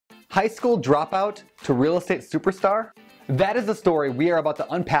High school dropout to real estate superstar? That is the story we are about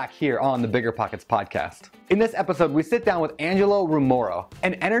to unpack here on the BiggerPockets Podcast. In this episode, we sit down with Engelo Rumora,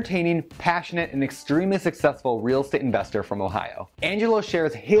 an entertaining, passionate, and extremely successful real estate investor from Ohio. Engelo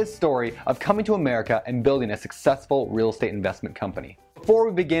shares his story of coming to America and building a successful real estate investment company. Before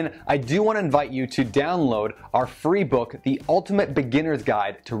we begin, I do want to invite you to download our free book, The Ultimate Beginner's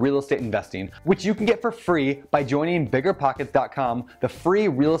Guide to Real Estate Investing, which you can get for free by joining BiggerPockets.com, the free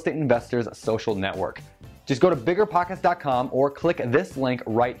real estate investors social network. Just go to BiggerPockets.com or click this link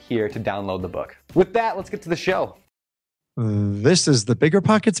right here to download the book. With that, let's get to the show. This is the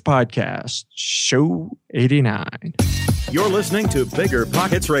BiggerPockets Podcast, show 89. You're listening to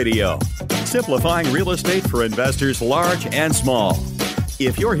BiggerPockets Radio, simplifying real estate for investors large and small.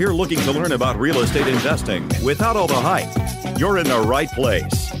 If you're here looking to learn about real estate investing without all the hype, you're in the right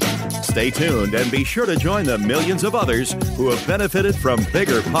place. Stay tuned and be sure to join the millions of others who have benefited from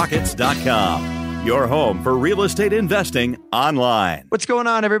BiggerPockets.com, your home for real estate investing online. What's going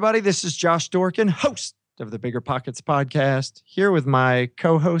on, everybody? This is Josh Dorkin, host of the BiggerPockets Podcast, here with my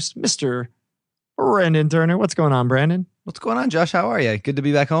co-host, Mr. Brandon Turner. What's going on, Brandon? What's going on, Josh? How are you? Good to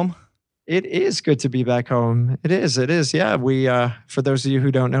be back home? It is good to be back home. It is. Yeah, we, for those of you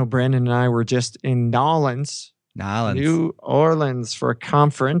who don't know, Brandon and I were just in New Orleans for a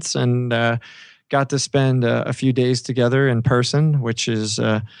conference and got to spend a few days together in person, which is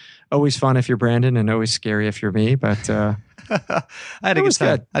always fun if you're Brandon and always scary if you're me. But I had a good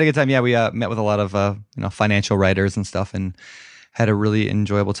time. Yeah, we met with a lot of financial writers and stuff, and had a really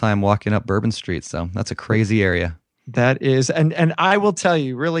enjoyable time walking up Bourbon Street. So that's a crazy area. That is, and I will tell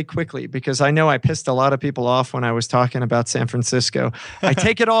you really quickly, because I know I pissed a lot of people off when I was talking about San Francisco. I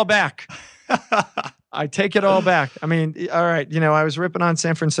take it all back. I take it all back. I mean, all right, I was ripping on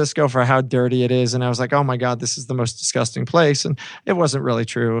San Francisco for how dirty it is, and I was like, oh my God, this is the most disgusting place. And it wasn't really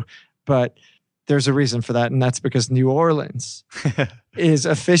true, but there's a reason for that, and that's because New Orleans is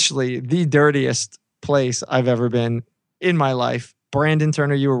officially the dirtiest place I've ever been in my life. Brandon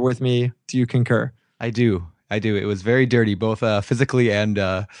Turner, you were with me. Do you concur? I do. It was very dirty, both physically and,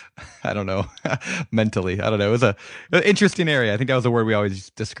 mentally. I don't know. It was an interesting area. I think that was the word we always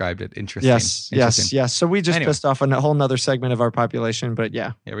described it. Interesting. Yes. So we just pissed off a whole nother segment of our population, but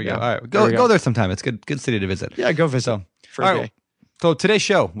yeah. Here we go. All right. Go there sometime. It's good city to visit. Yeah, go visit. So, all right. So today's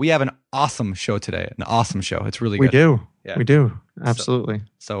show, we have an awesome show today. An awesome show. It's really good. We do. Yeah. We do. Absolutely.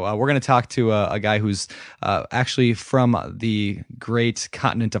 So we're going to talk to a guy who's actually from the great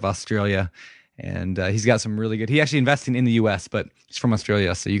continent of Australia. And he's got some really good, he actually investing in the U.S., but he's from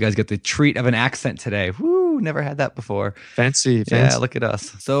Australia. So you guys get the treat of an accent today. Woo, never had that before. Fancy. Yeah, look at us.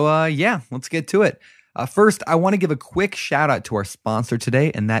 So let's get to it. First, I want to give a quick shout out to our sponsor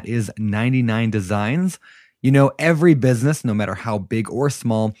today, and that is 99 Designs. Every business, no matter how big or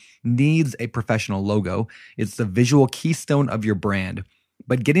small, needs a professional logo. It's the visual keystone of your brand.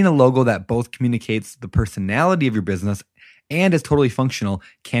 But getting a logo that both communicates the personality of your business and is totally functional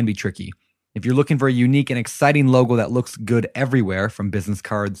can be tricky. If you're looking for a unique and exciting logo that looks good everywhere, from business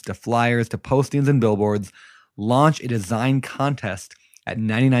cards to flyers to postings and billboards, launch a design contest at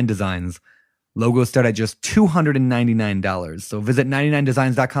 99 Designs. Logos start at just $299. So visit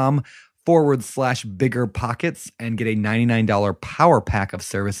 99designs.com/BiggerPockets and get a $99 power pack of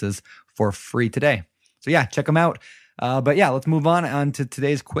services for free today. So yeah, check them out. Let's move on to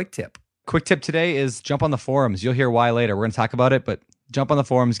today's quick tip. Quick tip today is jump on the forums. You'll hear why later. We're going to talk about it, but jump on the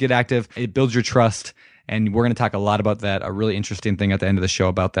forums, get active. It builds your trust, and we're going to talk a lot about that. A really interesting thing at the end of the show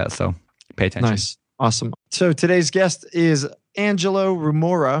about that, so pay attention. Nice. Awesome. So today's guest is Engelo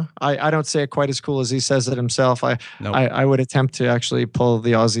Rumora. I don't say it quite as cool as he says it himself. I would attempt to actually pull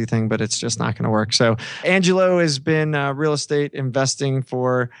the Aussie thing, but it's just not going to work. So Engelo has been real estate investing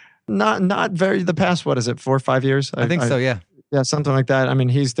for not very the past, 4 or 5 years? I think so, yeah. Yeah, something like that. I mean,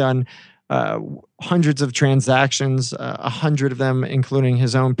 he's done hundreds of transactions, 100 of them, including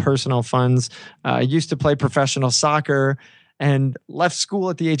his own personal funds. Used to play professional soccer and left school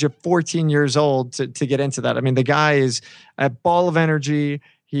at the age of 14 years old to get into that. I mean, the guy is a ball of energy.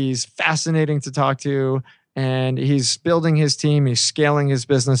 He's fascinating to talk to, and he's building his team. He's scaling his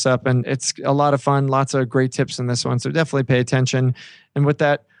business up, and it's a lot of fun. Lots of great tips in this one. So definitely pay attention. And with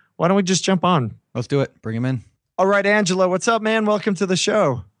that, why don't we just jump on? Let's do it. Bring him in. All right, Engelo, what's up, man? Welcome to the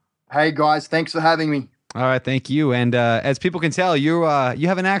show. Hey guys, thanks for having me. All right, thank you. And as people can tell, you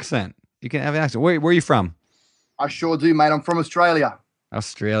have an accent. You can have an accent. Where are you from? I sure do, mate. I'm from Australia.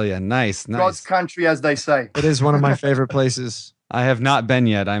 Australia, nice. God's country, as they say. It is one of my favorite places. I have not been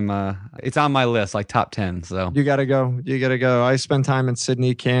yet. It's on my list, like top 10. So you gotta go. I spend time in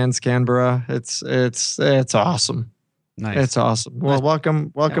Sydney, Cairns, Canberra. It's awesome. Nice. It's awesome. Well,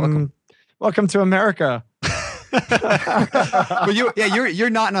 welcome to America. But you're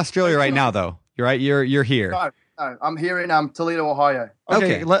not in Australia right now, though. You're right. You're here. No, I'm here in Toledo, Ohio.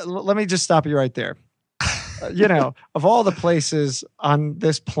 Okay. Let me just stop you right there. Of all the places on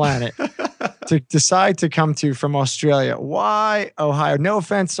this planet to decide to come to from Australia, why Ohio? No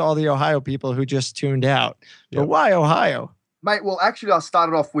offense to all the Ohio people who just tuned out, but why Ohio? Mate, well, actually, I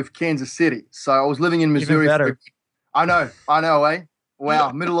started off with Kansas City. So I was living in Missouri. Even better. I know, eh?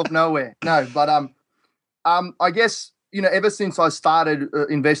 Wow, middle of nowhere. No, but I guess, ever since I started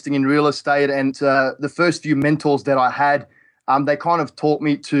investing in real estate and the first few mentors that I had, they kind of taught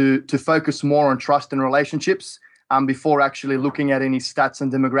me to focus more on trust and relationships before actually looking at any stats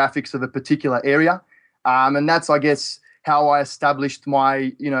and demographics of a particular area. And that's, I guess, how I established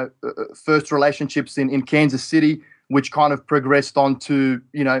my, first relationships in Kansas City, which kind of progressed on to,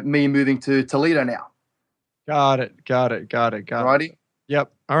 me moving to Toledo now. Got it. Righty?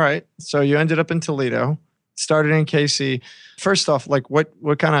 Yep. All right. So you ended up in Toledo, started in KC. First off, like what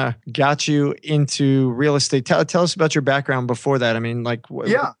kind of got you into real estate? Tell us about your background before that. I mean, like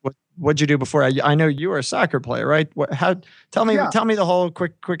what'd you do before? I know you were a soccer player, right? Tell me the whole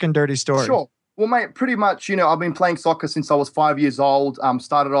quick and dirty story. Sure. Well, mate, pretty much, I've been playing soccer since I was 5 years old.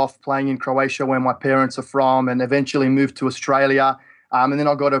 Started off playing in Croatia, where my parents are from, and eventually moved to Australia. And then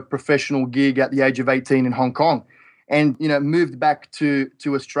I got a professional gig at the age of 18 in Hong Kong, and moved back to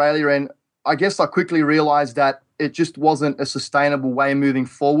Australia. And I guess I quickly realized that it just wasn't a sustainable way moving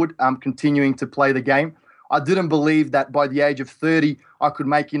forward. Continuing to play the game, I didn't believe that by the age of 30 I could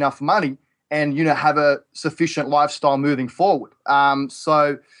make enough money and have a sufficient lifestyle moving forward.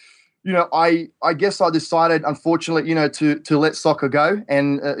 So I guess I decided, unfortunately, to let soccer go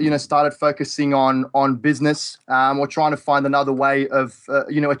and, started focusing on business or trying to find another way of,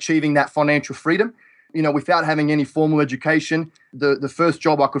 achieving that financial freedom. Without having any formal education, the first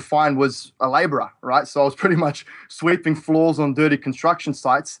job I could find was a laborer, right? So I was pretty much sweeping floors on dirty construction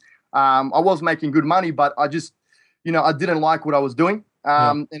sites. I was making good money, but I just, I didn't like what I was doing.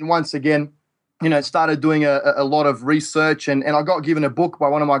 And once again, started doing a lot of research and I got given a book by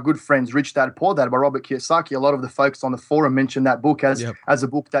one of my good friends, Rich Dad, Poor Dad by Robert Kiyosaki. A lot of the folks on the forum mentioned that book as a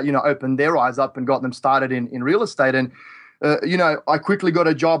book that, opened their eyes up and got them started in real estate. And, I quickly got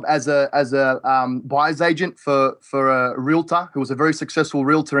a job as a buyer's agent for a realtor who was a very successful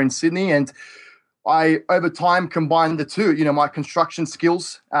realtor in Sydney. And I, over time, combined the two, my construction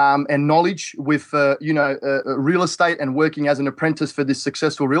skills and knowledge with, real estate and working as an apprentice for this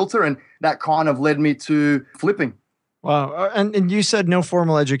successful realtor. And that kind of led me to flipping. Wow. And you said no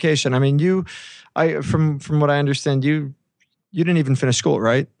formal education. I mean, from what I understand, you didn't even finish school,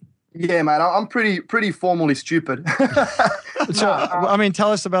 right? Yeah, man, I'm pretty formally stupid.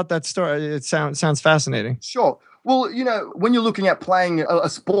 Tell us about that story. It sounds fascinating. Sure. Well, when you're looking at playing a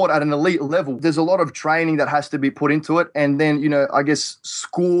sport at an elite level, there's a lot of training that has to be put into it. And then, I guess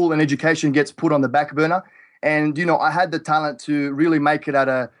school and education gets put on the back burner. And, I had the talent to really make it at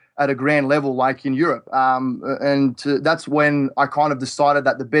a grand level, like in Europe. That's when I kind of decided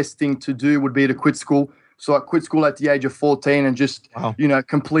that the best thing to do would be to quit school. So I quit school at the age of 14 and just,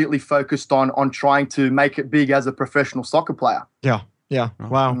 completely focused on trying to make it big as a professional soccer player. Yeah.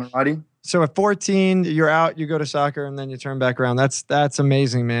 Wow. Alrighty. So at 14, you're out, you go to soccer, and then you turn back around. That's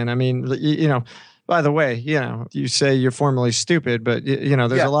amazing, man. I mean, by the way, you say you're formally stupid, but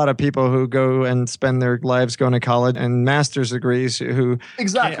there's a lot of people who go and spend their lives going to college and master's degrees who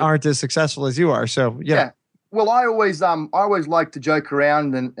aren't as successful as you are. So yeah. Well, I always like to joke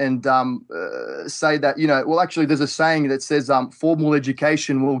around and say that actually there's a saying that says formal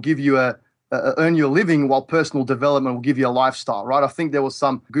education will give you earn you a living, while personal development will give you a lifestyle, right? I think there was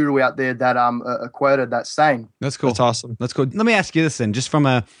some guru out there that quoted that saying. That's cool. That's awesome. That's cool. Let me ask you this then, just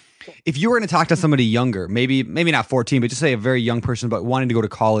from if you were going to talk to somebody younger, maybe not 14, but just say a very young person, but wanting to go to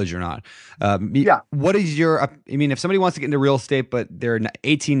college or not. What is if somebody wants to get into real estate, but they're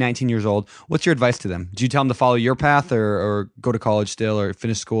 18, 19 years old, what's your advice to them? Do you tell them to follow your path or go to college still or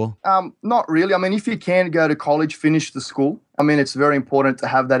finish school? Not really. I mean, if you can go to college, finish the school. I mean, it's very important to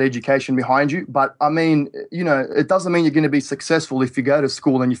have that education behind you. But I mean, it doesn't mean you're going to be successful if you go to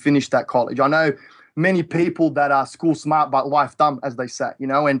school and you finish that college. I know many people that are school smart but life dumb, as they say,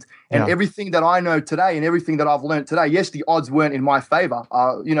 and everything that I know today and everything that I've learned today, yes, the odds weren't in my favor.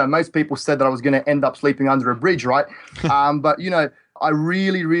 Most people said that I was going to end up sleeping under a bridge, right? But I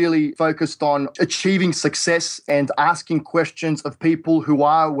really, really focused on achieving success and asking questions of people who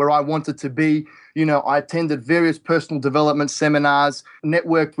are where I wanted to be. I attended various personal development seminars,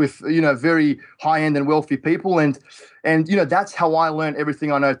 networked with, very high-end and wealthy people. And that's how I learned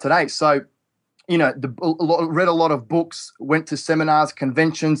everything I know today. So, read a lot of books, went to seminars,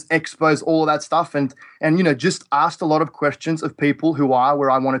 conventions, expos, all of that stuff, and just asked a lot of questions of people who are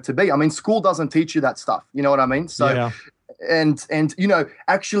where I wanted to be. I mean, school doesn't teach you that stuff. You know what I mean? So. Yeah. And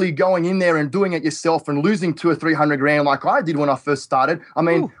actually going in there and doing it yourself and losing 200 or 300 grand like I did when I first started. I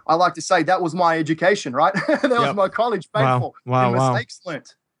mean, ooh. I like to say that was my education, right? That was my college paid for. Wow. Mistakes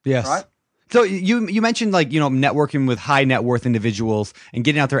learned. Yes. Right. So you mentioned networking with high net worth individuals and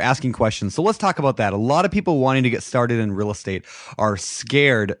getting out there asking questions. So let's talk about that. A lot of people wanting to get started in real estate are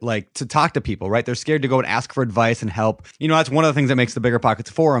scared to talk to people, right? They're scared to go and ask for advice and help. That's one of the things that makes the BiggerPockets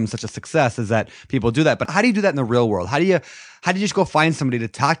forum such a success is that people do that. But how do you do that in the real world? How do you just go find somebody to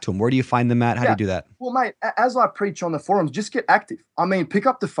talk to them? Where do you find them at? How do you do that? Well, mate, as I preach on the forums, just get active. I mean, pick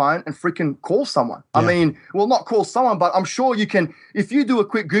up the phone and freaking call someone. Yeah. I mean, well, not call someone, but I'm sure you can, if you do a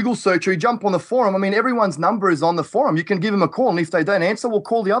quick Google search or you jump on the forum, I mean, everyone's number is on the forum. You can give them a call. And if they don't answer, we'll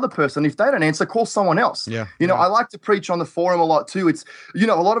call the other person. If they don't answer, call someone else. Yeah. I like to preach on the forum a lot too. It's, a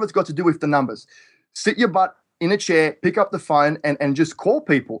lot of it's got to do with the numbers. Sit your butt in a chair, pick up the phone and just call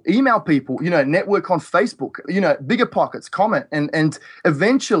people, email people, network on Facebook, BiggerPockets, comment. And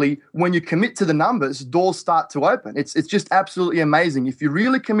eventually when you commit to the numbers, doors start to open. It's just absolutely amazing. If you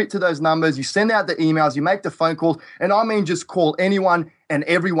really commit to those numbers, you send out the emails, you make the phone calls, and I mean just call anyone and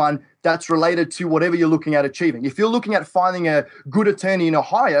everyone that's related to whatever you're looking at achieving. If you're looking at finding a good attorney in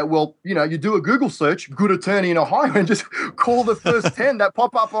Ohio, well, you do a Google search, good attorney in Ohio, and just call the first 10 that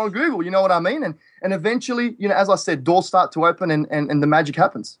pop up on Google. You know what I mean? And eventually, as I said, doors start to open and the magic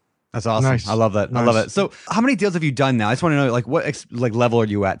happens. That's awesome. Nice. I love that. Nice. I love it. So how many deals have you done now? I just want to know, what level are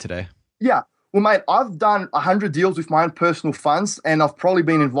you at today? Yeah. Well, mate, I've done 100 deals with my own personal funds, and I've probably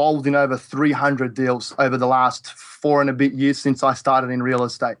been involved in over 300 deals over the last 4 and a bit years since I started in real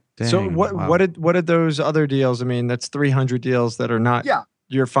estate. Dang, so what did those other deals? I mean, that's 300 deals that are not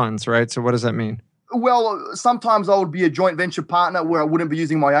your funds, right? So what does that mean? Well, sometimes I would be a joint venture partner where I wouldn't be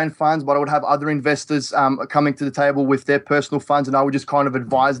using my own funds, but I would have other investors coming to the table with their personal funds, and I would just kind of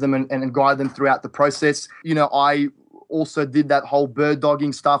advise them and guide them throughout the process. I also did that whole bird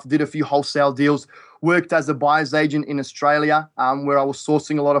dogging stuff, did a few wholesale deals, worked as a buyer's agent in Australia, where I was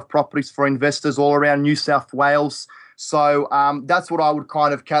sourcing a lot of properties for investors all around New South Wales. So that's what I would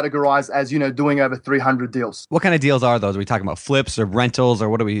kind of categorize as, doing over 300 deals. What kind of deals are those? Are we talking about flips or rentals, or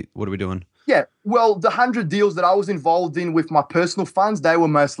what are we doing? Yeah, well, the 100 deals that I was involved in with my personal funds, they were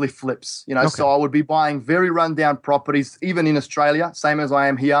mostly flips, Okay. So I would be buying very rundown properties, even in Australia, same as I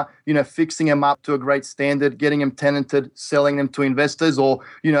am here, fixing them up to a great standard, getting them tenanted, selling them to investors, or,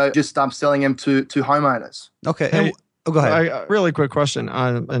 just selling them to homeowners. Okay. Hey, go ahead. Really quick question,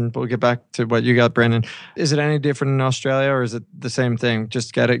 and we'll get back to what you got, Brandon. Is it any different in Australia, or is it the same thing?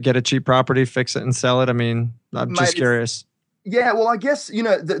 Just get a cheap property, fix it, and sell it? I mean, I'm just curious. Yeah, well, I guess,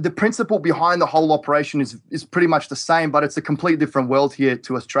 the principle behind the whole operation is pretty much the same, but it's a complete different world here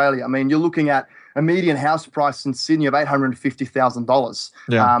to Australia. I mean, you're looking at a median house price in Sydney of $850,000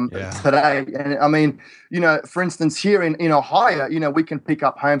 today. And I mean, for instance, here in Ohio, we can pick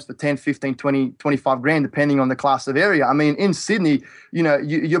up homes for 10, 15, 20, 25 grand, depending on the class of area. I mean, in Sydney,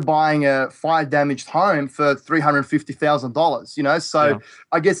 you're buying a fire damaged home for $350,000, so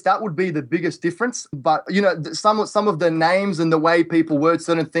I guess that would be the biggest difference. But, some of the names and the way people word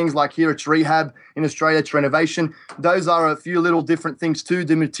certain things, like here it's rehab, in Australia it's renovation. Those are a few little different things too.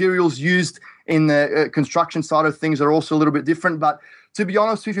 The materials used in the construction side of things are also a little bit different. But to be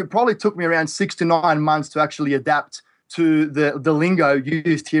honest with you, it probably took me around 6 to 9 months to actually adapt to the lingo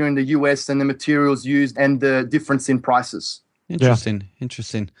used here in the US and the materials used and the difference in prices.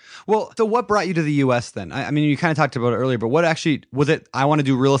 Interesting. Well, so what brought you to the US then? I mean, you kind of talked about it earlier, but what actually was it? I want to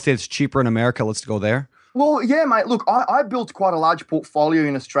do real estate. It's cheaper in America. Let's go there. Well, yeah, mate. Look, I built quite a large portfolio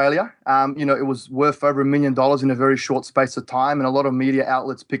in Australia. It was worth over $1 million in a very short space of time, and a lot of media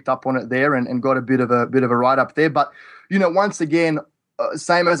outlets picked up on it there and got a bit of a write up there. But once again,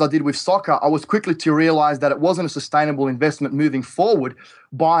 same as I did with soccer, I was quickly to realize that it wasn't a sustainable investment moving forward,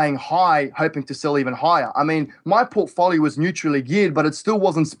 buying high, hoping to sell even higher. I mean, my portfolio was neutrally geared, but it still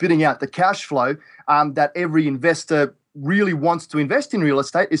wasn't spitting out the cash flow that every investor really wants to invest in real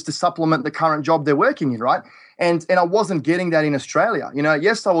estate, is to supplement the current job they're working in, right? And I wasn't getting that in Australia.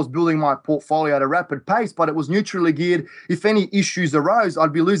 Yes, I was building my portfolio at a rapid pace, but it was neutrally geared. If any issues arose,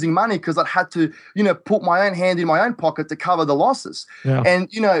 I'd be losing money because I'd had to, put my own hand in my own pocket to cover the losses. Yeah. And,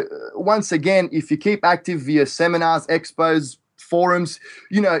 once again, if you keep active via seminars, expos, forums,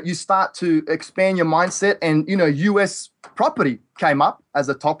 you start to expand your mindset, and, US property came up as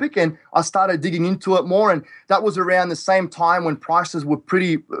a topic, and I started digging into it more. And that was around the same time when prices were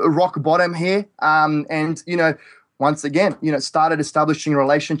pretty rock bottom here. once again, started establishing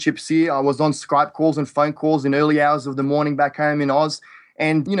relationships here. I was on Skype calls and phone calls in early hours of the morning back home in Oz.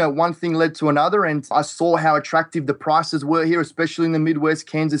 And, one thing led to another, and I saw how attractive the prices were here, especially in the Midwest,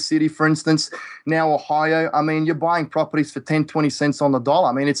 Kansas City, for instance, now Ohio. I mean, you're buying properties for 10, 20 cents on the dollar.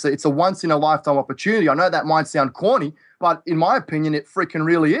 I mean, it's a once-in-a-lifetime opportunity. I know that might sound corny, but in my opinion, it freaking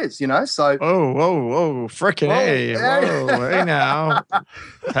really is, so. Whoa, freaking hey. Whoa, hey now.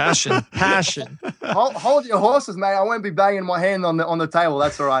 Passion. Hold your horses, mate. I won't be banging my hand on the table.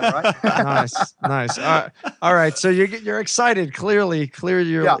 That's all right? Nice. All right. So you're excited. Clearly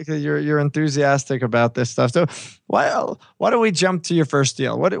you're enthusiastic about this stuff. So why don't we jump to your first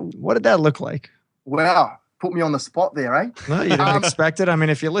deal? What did that look like? Wow. Put me on the spot there, eh? No, you didn't expect it. I mean,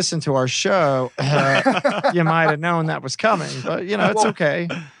 if you listen to our show, you might have known that was coming, but it's okay.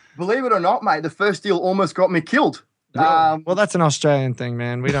 Believe it or not, mate, the first deal almost got me killed. Well, that's an Australian thing,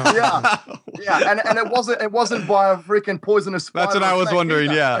 man. We don't. And it wasn't by a freaking poisonous spider. That's what I was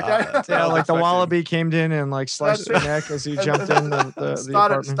wondering. Either, yeah, okay? Yeah, like the wallaby came in and like sliced your neck as he jumped in the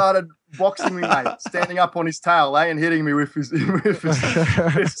apartment. Started boxing me, mate, standing up on his tail, and hitting me with his.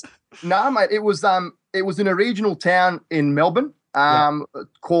 No, mate, it was in a regional town in Melbourne,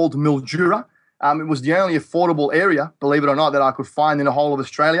 called Mildura. It was the only affordable area, believe it or not, that I could find in the whole of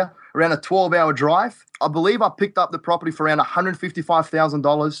Australia. Around a 12-hour drive. I believe I picked up the property for around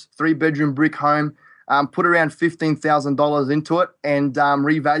 $155,000, 3-bedroom brick home, put around $15,000 into it and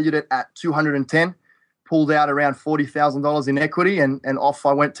revalued it at $210,000, pulled out around $40,000 in equity and off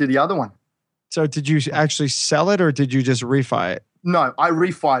I went to the other one. So did you actually sell it or did you just refi it? No, I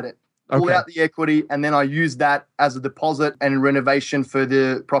refied it. Pulled out the equity and then I used that as a deposit and renovation for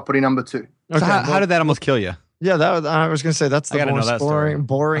the property number 2. Okay. So how did that almost kill you? Yeah, I was going to say that's the most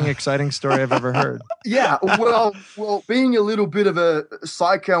boring, exciting story I've ever heard. Yeah, well, being a little bit of a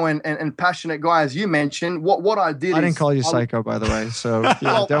psycho and passionate guy, as you mentioned, what I did. I didn't call you psycho, by the way, so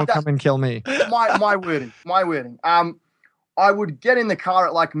don't come and kill me. My wording. I would get in the car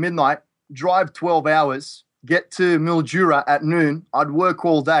at like midnight, drive 12 hours, get to Mildura at noon. I'd work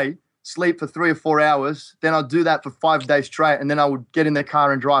all day, sleep for 3 or 4 hours. Then I'd do that for 5 days straight. And then I would get in the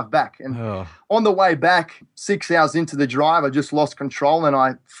car and drive back. And on the way back, 6 hours into the drive, I just lost control and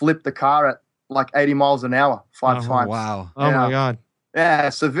I flipped the car at like 80 miles an hour 5 times. Wow. Oh my God. Yeah.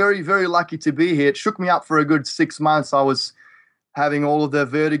 So very, very lucky to be here. It shook me up for a good 6 months. I was having all of the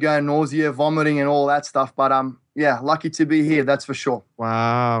vertigo, nausea, vomiting and all that stuff. But lucky to be here. That's for sure.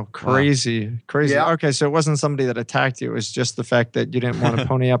 Wow. Crazy. Yeah. Okay. So it wasn't somebody that attacked you. It was just the fact that you didn't want to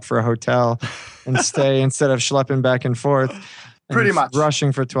pony up for a hotel and stay instead of schlepping back and forth. Pretty much.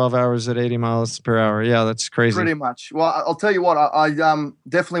 Rushing for 12 hours at 80 miles per hour. Yeah, that's crazy. Pretty much. Well, I'll tell you what, I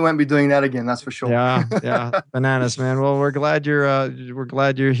definitely won't be doing that again. That's for sure. Yeah. Bananas, man. Well, we're glad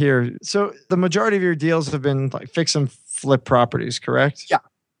you're here. So the majority of your deals have been like fix and flip properties, correct? Yeah,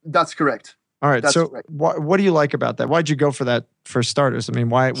 that's correct. All right. So what do you like about that? Why'd you go for that for starters? I mean,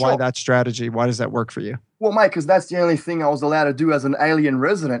 why that strategy? Why does that work for you? Well, mate, because that's the only thing I was allowed to do as an alien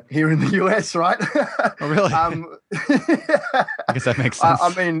resident here in the US, right? Oh, really? I guess that makes sense.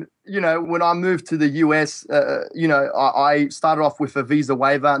 I mean, when I moved to the US, I started off with a visa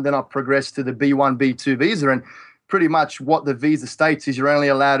waiver and then I progressed to the B1, B2 visa. And pretty much what the visa states is you're only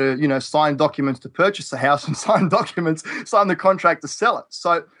allowed to, sign documents to purchase a house and sign the contract to sell it.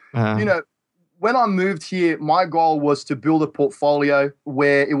 So, when I moved here, my goal was to build a portfolio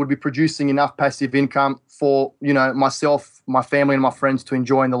where it would be producing enough passive income for, myself, my family, and my friends to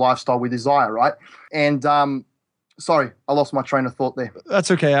enjoy in the lifestyle we desire, right? And sorry, I lost my train of thought there.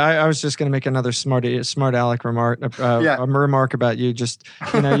 That's okay. I was just going to make another smart aleck remark, a remark about you. Just,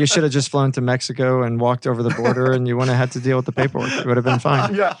 you should have just flown to Mexico and walked over the border, and you wouldn't have had to deal with the paperwork. It would have been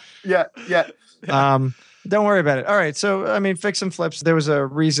fine. Yeah. Don't worry about it. All right. So, I mean, fix and flips, there was a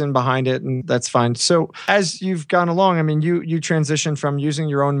reason behind it, and that's fine. So as you've gone along, I mean, you transitioned from using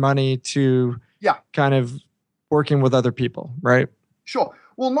your own money to kind of working with other people, right? Sure.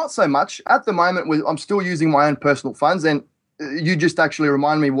 Well, not so much. At the moment, I'm still using my own personal funds, and you just actually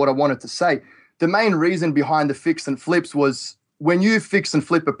reminded me what I wanted to say. The main reason behind the fix and flips was when you fix and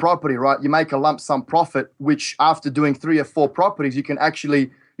flip a property, right, you make a lump sum profit, which after doing 3 or 4 properties, you can actually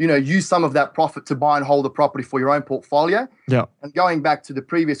use some of that profit to buy and hold the property for your own portfolio. Yeah. And going back to the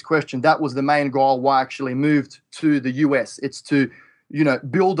previous question, that was the main goal why I actually moved to the US. It's to,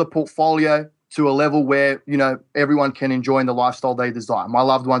 build a portfolio to a level where, everyone can enjoy in the lifestyle they desire, my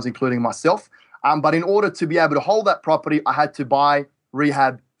loved ones, including myself. But in order to be able to hold that property, I had to buy,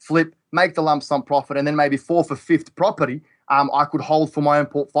 rehab, flip, make the lump sum profit, and then maybe 4th or 5th property, I could hold for my own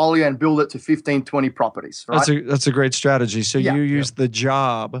portfolio and build it to 15, 20 properties. Right? That's a great strategy. So you used the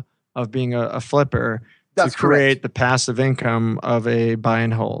job of being a flipper to create the passive income of a buy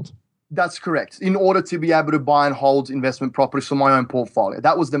and hold. That's correct. In order to be able to buy and hold investment properties for my own portfolio.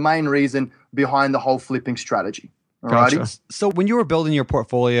 That was the main reason behind the whole flipping strategy. Alrighty. Gotcha. So when you were building your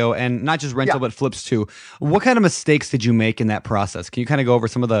portfolio, and not just rental, but flips too, what kind of mistakes did you make in that process? Can you kind of go over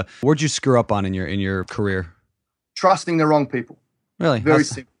some of the, where'd you screw up on in your career? Trusting the wrong people. Really? Very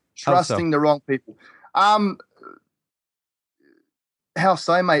simple. Trusting the wrong people. How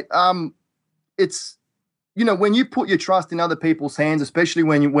so, mate? It's, when you put your trust in other people's hands, especially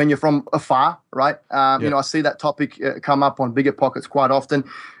when you're from afar, right? I see that topic come up on BiggerPockets quite often.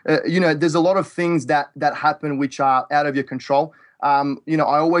 There's a lot of things that happen which are out of your control. I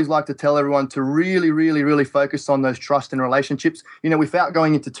always like to tell everyone to really, really, really focus on those trust and relationships, without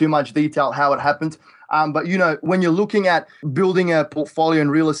going into too much detail how it happened. But when you're looking at building a portfolio in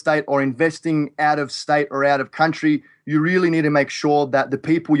real estate or investing out of state or out of country, you really need to make sure that the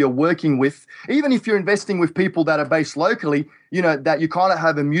people you're working with, even if you're investing with people that are based locally, that you kind of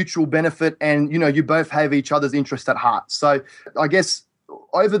have a mutual benefit and, you both have each other's interest at heart. So I guess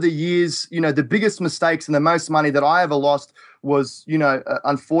over the years, the biggest mistakes and the most money that I ever lost was,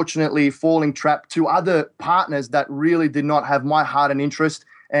 unfortunately falling trap to other partners that really did not have my heart and interest.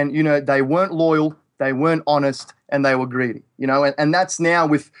 And, they weren't loyal, they weren't honest, and they were greedy, and that's now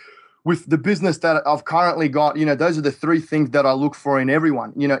with the business that I've currently got, those are the three things that I look for in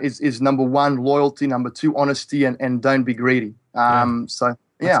everyone, is number one, loyalty, number two, honesty, and don't be greedy.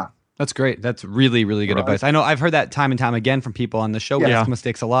 That's great. That's really, really good advice. I know I've heard that time and time again from people on the show. We ask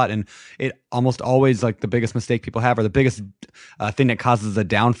mistakes a lot, and it almost always, like, the biggest mistake people have, or the biggest thing that causes a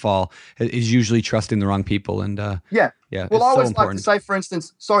downfall, is usually trusting the wrong people. And well, I always like to say, for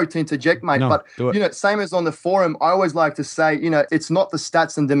instance, sorry to interject, mate, but same as on the forum, I always like to say, it's not the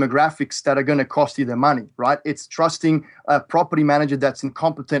stats and demographics that are going to cost you the money, right? It's trusting a property manager that's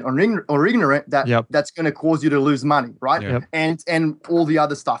incompetent or ignorant that's going to cause you to lose money, right? Yep. And all the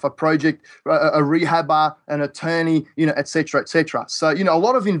other stuff, a project, a rehabber, an attorney, et cetera, et cetera. So, a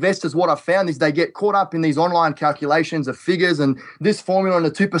lot of investors, what I've found is they get caught up in these online calculations of figures and this formula and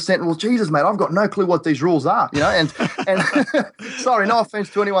the 2%. Well, Jesus, mate, I've got no clue what these rules are, and sorry, no offense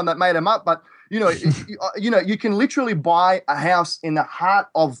to anyone that made them up, but you can literally buy a house in the heart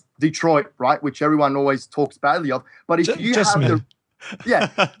of Detroit, right? Which everyone always talks badly of. But if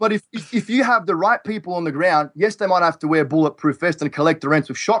if you have the right people on the ground, yes, they might have to wear bulletproof vests and collect the rents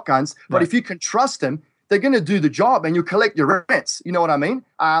with shotguns. But if you can trust them, they're going to do the job and you collect your rents. You know what I mean?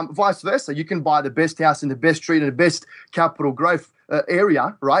 Vice versa. You can buy the best house in the best street in the best capital growth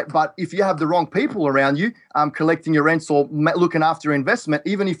area, right? But if you have the wrong people around you, collecting your rents or looking after your investment,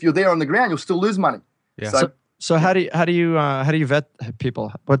 even if you're there on the ground, you'll still lose money. Yeah. So how do you vet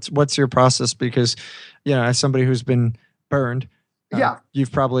people? What's your process? Because, as somebody who's been burned,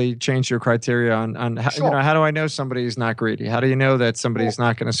 you've probably changed your criteria on how do I know somebody's not greedy? How do you know that somebody's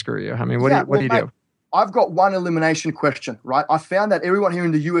not going to screw you? I mean, what do you do? I've got one elimination question, right? I found that everyone here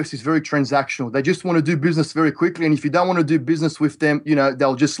in the US is very transactional. They just want to do business very quickly. And if you don't want to do business with them,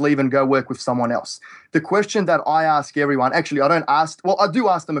 they'll just leave and go work with someone else. The question that I ask everyone, actually, I do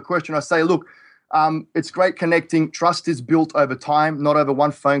ask them a question. I say, look, it's great connecting. Trust is built over time, not over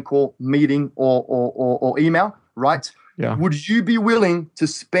one phone call, meeting, or email, right? Yeah. Would you be willing to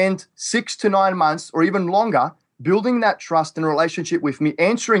spend 6 to 9 months or even longer building that trust and relationship with me,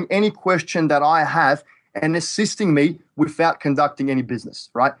 answering any question that I have and assisting me without conducting any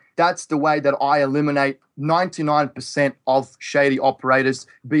business, right? That's the way that I eliminate 99% of shady operators,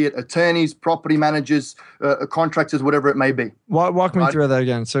 be it attorneys, property managers, contractors, whatever it may be. Walk me through that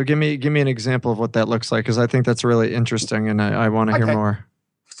again. So give me an example of what that looks like, because I think that's really interesting and I want to hear more.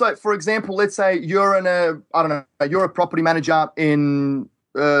 So, for example, let's say you're a property manager in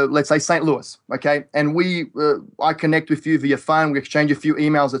let's say St. Louis, okay? And I connect with you via phone, we exchange a few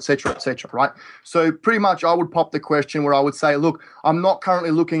emails, et cetera, right? So pretty much I would pop the question where I would say, look, I'm not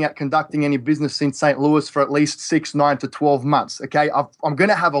currently looking at conducting any business in St. Louis for at least 6, 9 to 12 months, okay? I'm going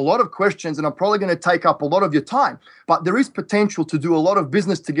to have a lot of questions and I'm probably going to take up a lot of your time, but there is potential to do a lot of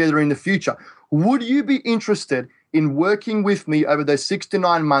business together in the future. Would you be interested in working with me over those 6 to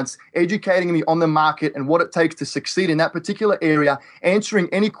 9 months, educating me on the market and what it takes to succeed in that particular area, answering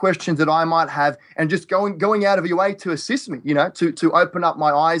any questions that I might have, and just going out of your way to assist me, to open up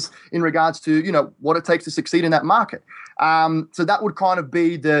my eyes in regards to, what it takes to succeed in that market. So that would kind of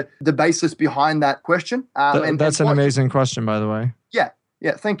be the basis behind that question. That's an amazing question, by the way. Yeah,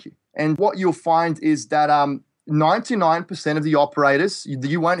 thank you. And what you'll find is that 99% of the operators,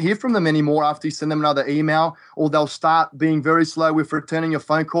 you won't hear from them anymore after you send them another email, or they'll start being very slow with returning your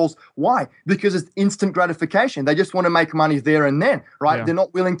phone calls. Why? Because it's instant gratification. They just want to make money there and then, right? Yeah. They're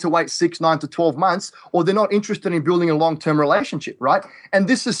not willing to wait 6, 9 to 12 months, or they're not interested in building a long-term relationship, right? And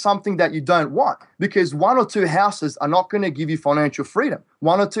this is something that you don't want, because 1 or 2 houses are not going to give you financial freedom.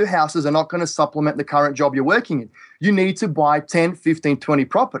 1 or 2 houses are not going to supplement the current job you're working in. You need to buy 10, 15, 20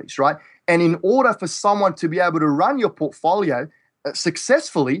 properties, right? And in order for someone to be able to run your portfolio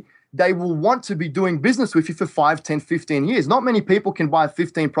successfully, they will want to be doing business with you for 5, 10, 15 years. Not many people can buy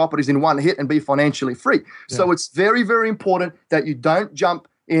 15 properties in one hit and be financially free. Yeah. So it's very, very important that you don't jump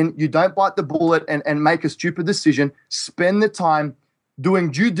in, you don't bite the bullet and make a stupid decision. Spend the time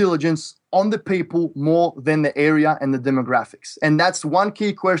doing due diligence on the people more than the area and the demographics. And that's one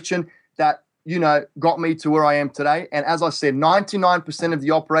key question that got me to where I am today. And as I said, 99% of the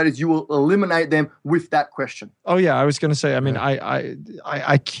operators, you will eliminate them with that question. Oh yeah, I was going to say. I mean,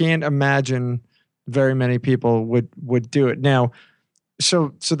 I can't imagine very many people would do it now.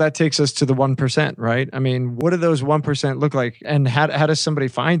 So that takes us to the 1%, right? I mean, what do those 1% look like, and how does somebody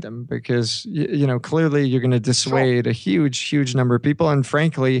find them? Because clearly you're going to dissuade a huge number of people, and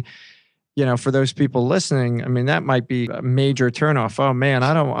frankly, for those people listening, I mean, that might be a major turnoff. Oh man,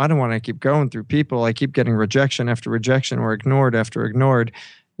 I don't want to keep going through people. I keep getting rejection after rejection, or ignored after ignored.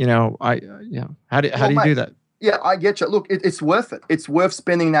 How do you do that? Yeah, I get you. Look, it's worth it. It's worth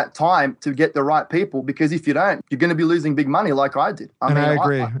spending that time to get the right people, because if you don't, you're going to be losing big money like I did. I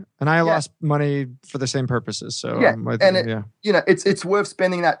agree. I lost money for the same purposes. So it's worth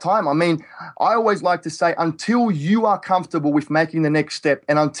spending that time. I mean, I always like to say, until you are comfortable with making the next step,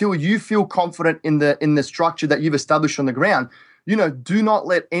 and until you feel confident in the structure that you've established on the ground, do not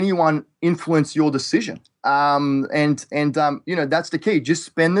let anyone influence your decision. That's the key. Just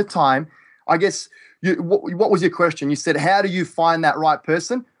spend the time. I guess. What was your question? You said, how do you find that right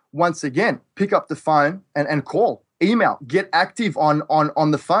person? Once again, pick up the phone and call, email, get active on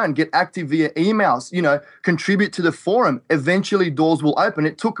the phone, get active via emails, contribute to the forum. Eventually doors will open.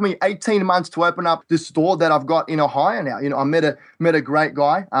 It took me 18 months to open up this store that I've got in Ohio now. I met a great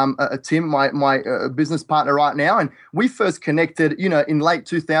guy, Tim, my business partner right now. And we first connected, in late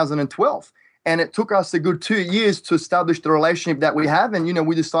 2012. And it took us a good 2 years to establish the relationship that we have. And,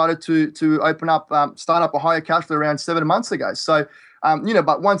 we decided to start up Ohio Cashflow around 7 months ago. So,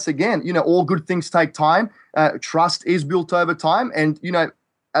 but once again, all good things take time. Trust is built over time. And,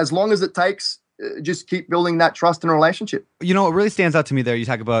 as long as it takes, just keep building that trust and relationship. What really stands out to me there, you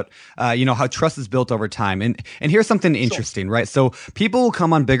talk about, how trust is built over time. And here's something interesting, right? So people will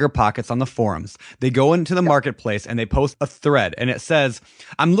come on BiggerPockets on the forums. They go into the marketplace and they post a thread, and it says,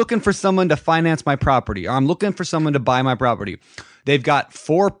 I'm looking for someone to finance my property, or I'm looking for someone to buy my property. They've got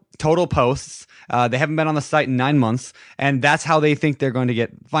 4 total posts. They haven't been on the site in 9 months, and that's how they think they're going to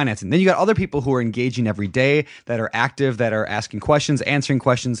get financing. Then you got other people who are engaging every day, that are active, that are asking questions, answering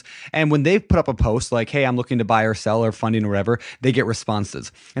questions. And when they put up a post like, hey, I'm looking to buy or sell or funding or whatever, they get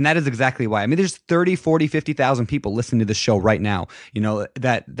responses. And that is exactly why. I mean, there's 30, 40, 50,000 people listening to the show right now,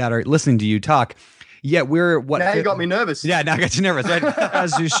 that are listening to you talk. Yeah, now you got me nervous. Yeah, now I got you nervous, right?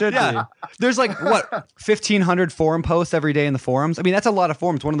 As you should be. There's 1,500 forum posts every day in the forums. I mean, that's a lot of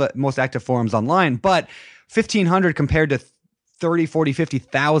forums, one of the most active forums online, but 1,500 compared to 30, 40,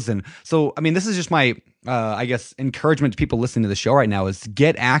 50,000. So, I mean, this is just my, encouragement to people listening to the show right now is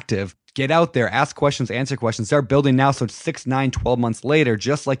get active, get out there, ask questions, answer questions, start building now. So 6, 9, 12 months later,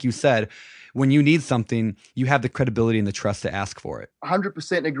 just like you said, when you need something, you have the credibility and the trust to ask for it.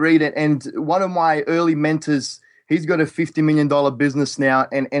 100% agreed. And one of my early mentors, he's got a $50 million business now,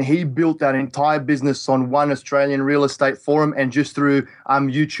 and he built that entire business on one Australian real estate forum and just through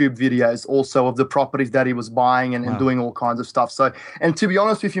YouTube videos also of the properties that he was buying and doing all kinds of stuff. So, and to be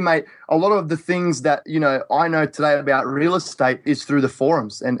honest with you, mate, a lot of the things that, I know today about real estate is through the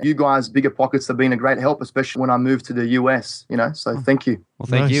forums. And you guys, BiggerPockets, have been a great help, especially when I moved to the US, so thank you. Well,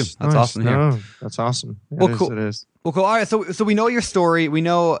 thank you. That's awesome here. No, that's awesome. Cool. It is. Well, cool. All right. So we know your story. We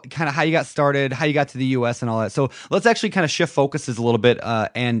know kind of how you got started, how you got to the US and all that. So let's actually kind of shift focuses a little bit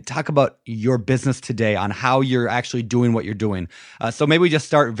and talk about your business today, on how you're actually doing what you're doing. So maybe we just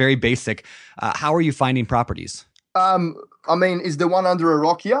start very basic. How are you finding properties? I mean, is there one under a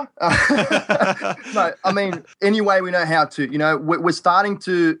rock here? No, I mean, any way we know how to. We're starting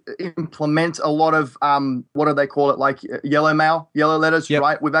to implement a lot of, what do they call it, like yellow mail, yellow letters,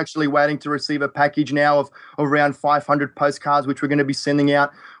 right? We're actually waiting to receive a package now of around 500 postcards, which we're going to be sending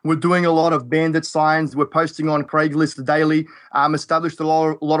out. We're doing a lot of bandit signs. We're posting on Craigslist daily. Established a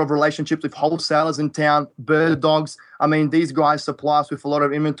lot of relationships with wholesalers in town, bird dogs. I mean, these guys supply us with a lot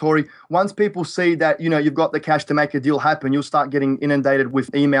of inventory. Once people see that, you've got the cash to make a deal happen, you'll start getting inundated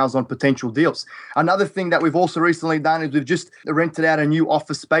with emails on potential deals. Another thing that we've also recently done is we've just rented out a new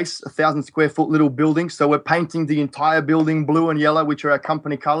office space, 1,000 square foot little building. So we're painting the entire building blue and yellow, which are our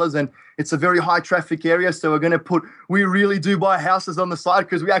company colors. And it's a very high traffic area. So we're going to we really do buy houses on the side,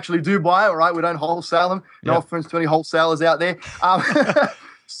 because we actually do buy it, right? We don't wholesale them. No offense to any wholesalers out there.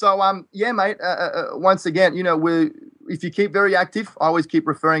 So, yeah, mate, once again, if you keep very active, I always keep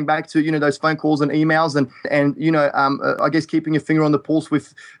referring back to, those phone calls and emails and I guess keeping your finger on the pulse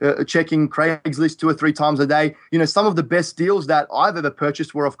with checking Craigslist 2 or 3 times a day. Some of the best deals that I've ever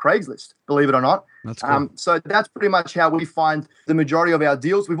purchased were off Craigslist, believe it or not. That's cool. So that's pretty much how we find the majority of our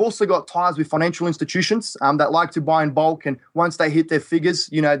deals. We've also got ties with financial institutions that like to buy in bulk. And once they hit their figures,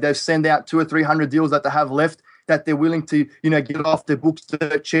 they send out 200 or 300 deals that they have left that they're willing to, get off their books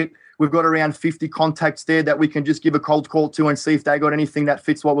to check. We've got around 50 contacts there that we can just give a cold call to and see if they got anything that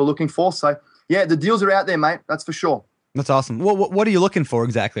fits what we're looking for. So, yeah, the deals are out there, mate. That's for sure. That's awesome. What are you looking for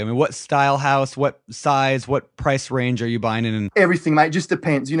exactly? I mean, what style house, what size, what price range are you buying in? Everything, mate. Just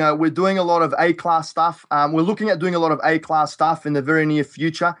depends. We're doing a lot of A-class stuff. We're looking at doing a lot of A-class stuff in the very near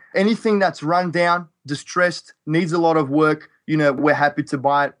future. Anything that's run down, distressed, needs a lot of work, we're happy to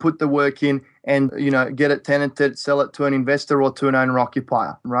buy it, put the work in, and, get it tenanted, sell it to an investor or to an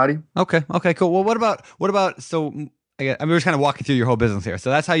owner-occupier. Righty? Okay, cool. Well, what about, so we're just kind of walking through your whole business here. So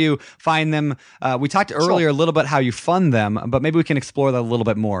that's how you find them. We talked earlier a little bit how you fund them, but maybe we can explore that a little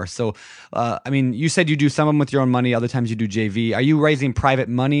bit more. So, you said you do some of them with your own money. Other times you do JV. Are you raising private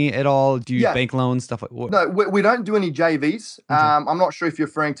money at all? Do you use bank loans, stuff like that? No, we don't do any JVs. Okay. I'm not sure if you're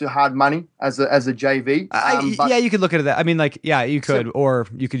referring to hard money as a JV. Yeah, you could look at that. You could, or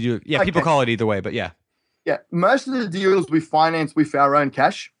you could do, okay. People call it either way, but yeah. Yeah, most of the deals we finance with our own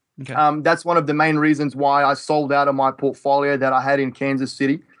cash. Okay. That's one of the main reasons why I sold out of my portfolio that I had in Kansas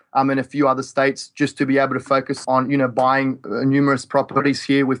City and a few other states, just to be able to focus on, buying numerous properties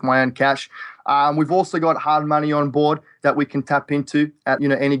here with my own cash. We've also got hard money on board that we can tap into at,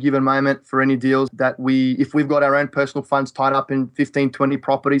 any given moment for any deals that if we've got our own personal funds tied up in 15, 20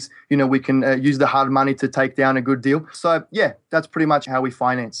 properties, we can use the hard money to take down a good deal. So, yeah, that's pretty much how we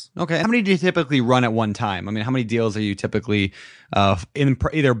finance. Okay. How many do you typically run at one time? I mean, how many deals are you typically in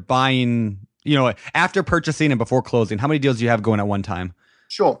either buying, after purchasing and before closing? How many deals do you have going at one time?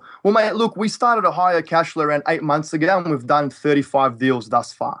 Sure. Well, mate, look, we started a higher cash flow around 8 months ago, and we've done 35 deals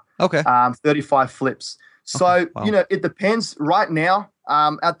thus far. Okay. 35 flips. So, okay. Wow. It depends. Right now,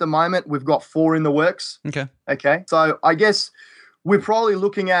 at the moment, we've got 4 in the works. Okay. So I guess we're probably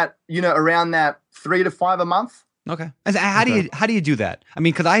looking at, around that 3 to 5 a month. Okay. And how do you do that? I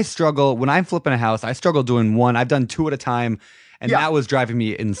mean, because I struggle when I'm flipping a house. I struggle doing one. I've done 2 at a time, and that was driving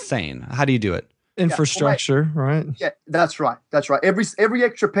me insane. How do you do it? Infrastructure, right? Yeah, that's right. Every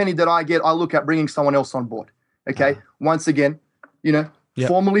extra penny that I get, I look at bringing someone else on board. Okay. Once again,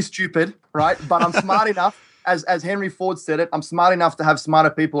 formally stupid, right? But I'm smart enough, as Henry Ford said it, I'm smart enough to have smarter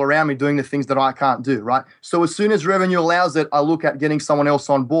people around me doing the things that I can't do, right? So as soon as revenue allows it, I look at getting someone else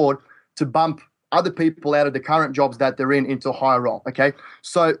on board to bump other people out of the current jobs that they're in into a higher role, okay?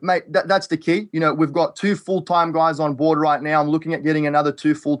 So, mate, that's the key. We've got 2 full-time guys on board right now. I'm looking at getting another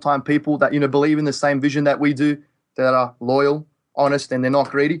 2 full-time people that, believe in the same vision that we do, that are loyal, honest, and they're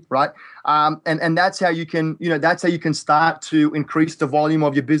not greedy, right? And that's how you can, that's how you can start to increase the volume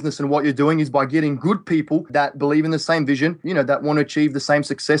of your business, and what you're doing is by getting good people that believe in the same vision, that want to achieve the same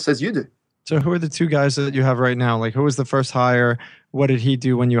success as you do. So who are the 2 guys that you have right now? Like, who was the first hire? What did he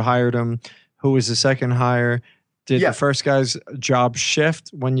do when you hired him? Who was the second hire? Did the first guy's job shift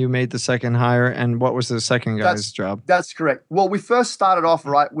when you made the second hire? And what was the second guy's job? That's correct. Well, we first started off,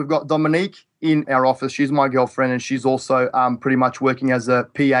 right? We've got Dominique in our office. She's my girlfriend, and she's also pretty much working as a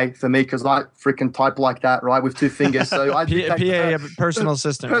PA for me, because I freaking type like that, right, with 2 fingers. So I PA, personal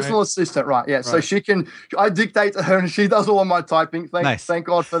assistant. Personal assistant, right? Yeah. Right. So I dictate to her, and she does all of my typing. Thank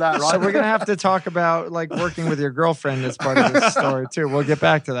God for that, right? So we're gonna have to talk about like working with your girlfriend as part of this story too. We'll get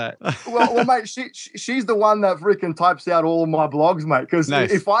back to that. Well, mate, she's the one that freaking types out all of my blogs, mate. Because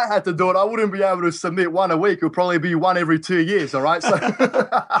if I had to do it, I wouldn't be able to submit 1 a week. It would probably be 1 every 2 years. All right. So.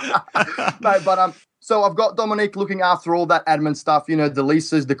 But so I've got Dominique looking after all that admin stuff, the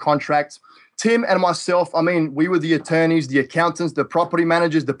leases, the contracts. Tim and myself, we were the attorneys, the accountants, the property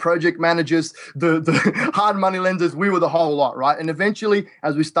managers, the project managers, the hard money lenders. We were the whole lot, right? And eventually,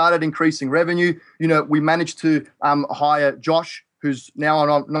 as we started increasing revenue, we managed to hire Josh, who's now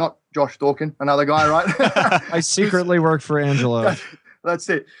not Josh Dawkin, another guy, right? I secretly work for Engelo. That's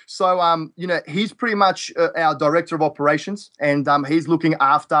it. So, he's pretty much our director of operations, and he's looking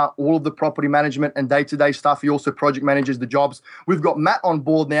after all of the property management and day-to-day stuff. He also project manages the jobs. We've got Matt on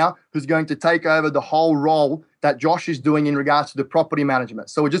board now, who's going to take over the whole role that Josh is doing in regards to the property management.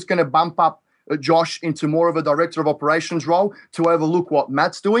 So we're just going to bump up Josh into more of a director of operations role to overlook what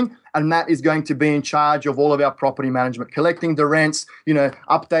Matt's doing. And Matt is going to be in charge of all of our property management, collecting the rents,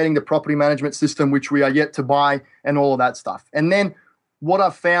 updating the property management system, which we are yet to buy, and all of that stuff. And then what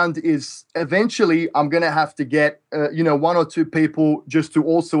I've found is eventually I'm going to have to get, one or two people just to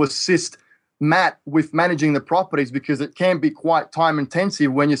also assist Matt with managing the properties, because it can be quite time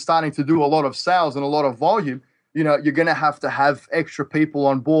intensive when you're starting to do a lot of sales and a lot of volume. You're going to have extra people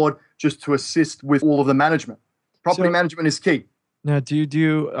on board just to assist with all of the management. Property management is key. Now, do you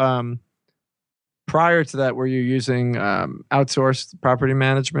do, prior to that, were you using outsourced property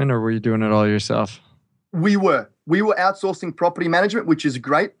management, or were you doing it all yourself? We were outsourcing property management, which is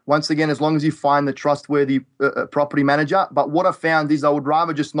great. Once again, as long as you find the trustworthy property manager. But what I found is I would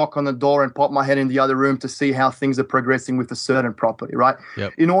rather just knock on the door and pop my head in the other room to see how things are progressing with a certain property, right?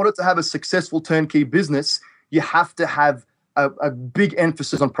 Yep. In order to have a successful turnkey business, you have to have a big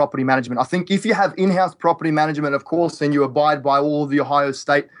emphasis on property management. I think if you have in-house property management, of course, and you abide by all of the Ohio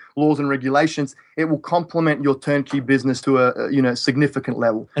state laws and regulations, it will complement your turnkey business to a significant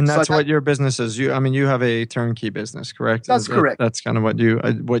level. And that's what your business is. You have a turnkey business, correct? That's correct. That's kind of what you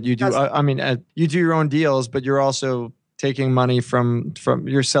do. You do your own deals, but you're also taking money from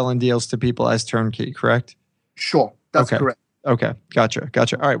you're selling deals to people as turnkey, correct? Sure, that's correct. Okay, gotcha.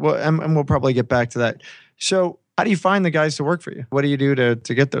 All right, well, and we'll probably get back to that. So, how do you find the guys to work for you? What do you do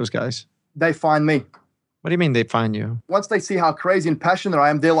to get those guys? They find me. What do you mean they find you? Once they see how crazy and passionate I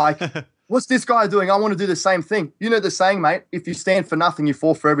am, they're like, what's this guy doing? I want to do the same thing. You know the saying, mate, if you stand for nothing, you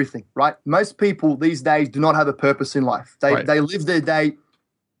fall for everything, right? Most people these days do not have a purpose in life. They live their day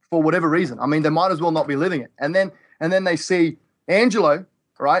for whatever reason. I mean, they might as well not be living it. And then they see Engelo,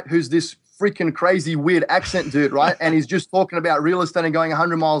 right, who's this freaking crazy, weird accent dude, right? And he's just talking about real estate and going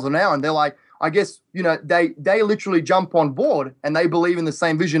 100 miles an hour. And they're like, I guess, they literally jump on board and they believe in the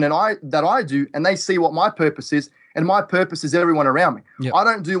same vision that I do, and they see what my purpose is, and my purpose is everyone around me. Yep. I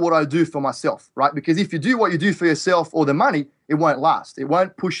don't do what I do for myself, right? Because if you do what you do for yourself or the money, it won't last. It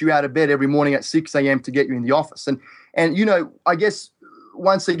won't push you out of bed every morning at 6 a.m. to get you in the office. And I guess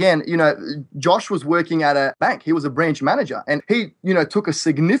once again, Josh was working at a bank. He was a branch manager, and he, took a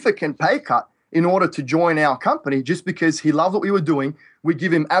significant pay cut in order to join our company just because he loved what we were doing. We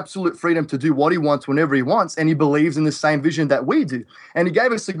give him absolute freedom to do what he wants whenever he wants, and he believes in the same vision that we do. And he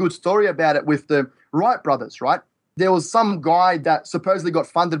gave us a good story about it with the Wright brothers, right? There was some guy that supposedly got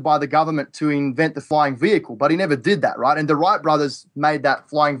funded by the government to invent the flying vehicle, but he never did that, right? And the Wright brothers made that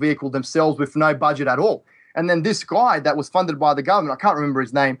flying vehicle themselves with no budget at all. And then this guy that was funded by the government, I can't remember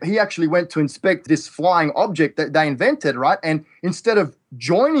his name, he actually went to inspect this flying object that they invented, right? And instead of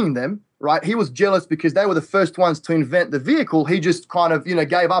joining them, right, he was jealous because they were the first ones to invent the vehicle. He just kind of,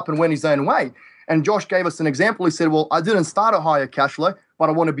 gave up and went his own way. And Josh gave us an example. He said, well, I didn't start a higher cash flow, but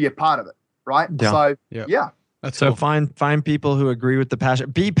I want to be a part of it, right? Yeah. So, yeah. That's so cool. Find people who agree with the passion.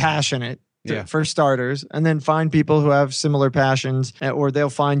 Be passionate. For starters, and then find people who have similar passions, or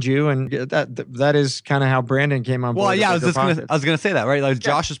they'll find you, and that is kind of how Brandon came on board. Well, yeah, I was gonna say that, right? Like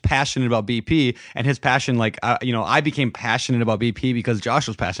Josh is passionate about BP, and his passion, I became passionate about BP because Josh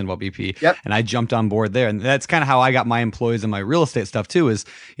was passionate about BP, and I jumped on board there, and that's kind of how I got my employees and my real estate stuff too. Is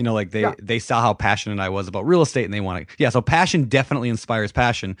they saw how passionate I was about real estate, and they want to, so passion definitely inspires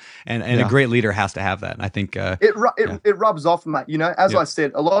passion, and a great leader has to have that. And I think it rubs off, mate. As I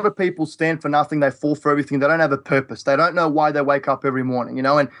said, a lot of people stand for nothing, they fall for everything. They don't have a purpose. They don't know why they wake up every morning,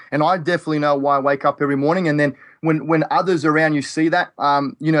 and I definitely know why I wake up every morning. And then when others around you see that,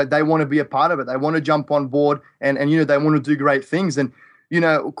 they want to be a part of it. They want to jump on board and they want to do great things. And,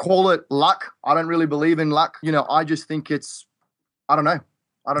 call it luck. I don't really believe in luck. I just think it's, I don't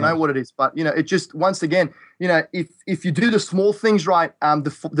know what it is, but it just, once again, if you do the small things right,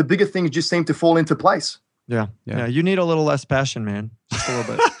 the bigger things just seem to fall into place. Yeah. You need a little less passion, man. Just a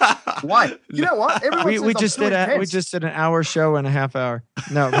little bit. Why? You know what? We just did an hour show and a half hour.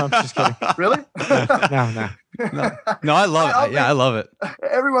 No, I'm just kidding. Really? No, I love it. I love it.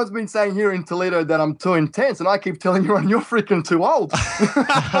 Everyone's been saying here in Toledo that I'm too intense, and I keep telling you, you're freaking too old.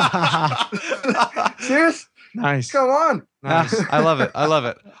 Serious? Nice. Come on. Nice. I love it.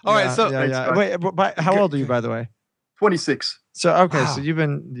 All right. So, wait, but how old are you, by the way? 26. So okay, so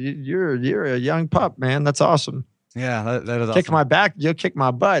you're a young pup, man. That's awesome. Yeah, that is awesome. Kick my back, you'll kick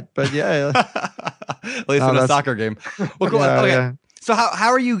my butt, but yeah. At least in a soccer game. Well, cool. Okay. So how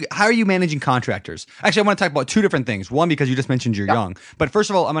are you managing contractors? Actually, I want to talk about two different things. One, because you just mentioned you're young. But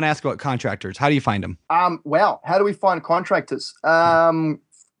first of all, I'm going to ask about contractors. How do you find them? Well, how do we find contractors?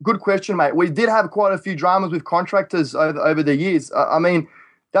 Good question, mate. We did have quite a few dramas with contractors over the years. I mean,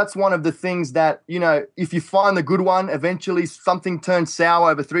 that's one of the things that, if you find the good one, eventually something turns sour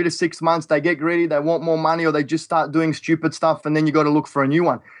over 3 to 6 months. They get greedy, they want more money, or they just start doing stupid stuff, and then you got to look for a new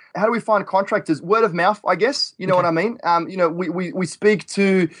one. How do we find contractors? Word of mouth, I guess. You know what I mean? We speak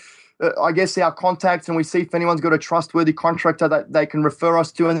to, I guess, our contacts, and we see if anyone's got a trustworthy contractor that they can refer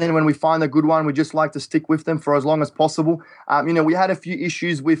us to. And then when we find a good one, we just like to stick with them for as long as possible. We had a few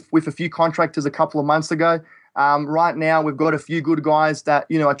issues with a few contractors a couple of months ago. Right now, we've got a few good guys that,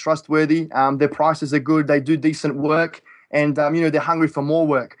 are trustworthy. Their prices are good. They do decent work, and, they're hungry for more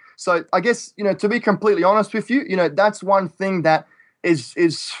work. So I guess, to be completely honest with you, that's one thing that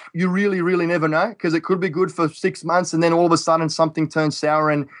is you really, really never know, because it could be good for 6 months, and then all of a sudden something turns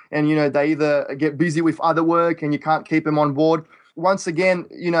sour, and they either get busy with other work and you can't keep them on board. Once again,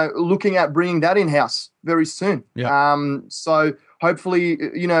 looking at bringing that in-house very soon. Yeah. So hopefully,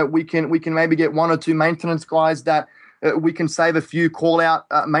 we can maybe get 1 or 2 maintenance guys that we can save a few call-out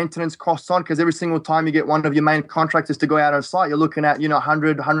maintenance costs on, because every single time you get one of your main contractors to go out on site, you're looking at,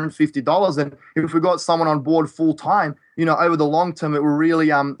 $100, $150. And if we've got someone on board full-time, over the long term, it will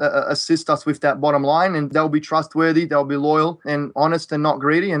really assist us with that bottom line, and they'll be trustworthy, they'll be loyal and honest and not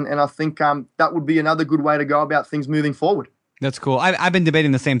greedy. And I think that would be another good way to go about things moving forward. That's cool. I've been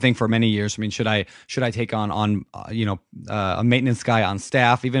debating the same thing for many years. I mean, should I take on a maintenance guy on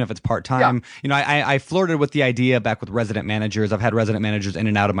staff, even if it's part-time? Yeah. I flirted with the idea back with resident managers. I've had resident managers in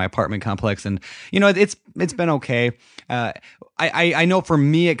and out of my apartment complex, and it's been okay. I know for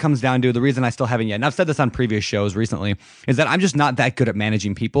me, it comes down to the reason I still haven't yet, and I've said this on previous shows recently, is that I'm just not that good at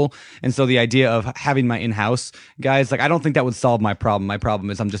managing people. And so the idea of having my in-house guys, I don't think that would solve my problem. My problem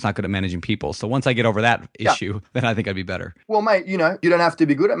is I'm just not good at managing people. So once I get over that issue, then I think I'd be better. Well, mate, you don't have to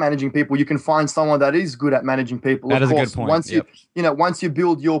be good at managing people. You can find someone that is good at managing people. That is a good point. Once you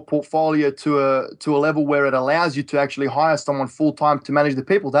build your portfolio to a level where it allows you to actually hire someone full-time to manage the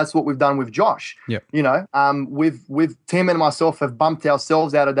people, that's what we've done with Josh. Yep. With Tim and myself have bumped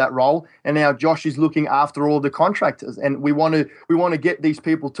ourselves out of that role, and now Josh is looking after all the contractors, and we want to get these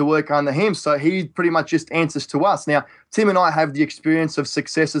people to work under him, so he pretty much just answers to us. Now, Tim and I have the experience of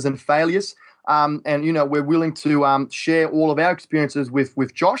successes and failures, and we're willing to share all of our experiences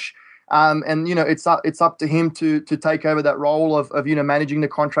with Josh, and it's up to him to take over that role of managing the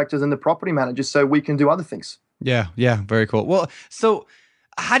contractors and the property managers, so we can do other things. Yeah, very cool. Well, so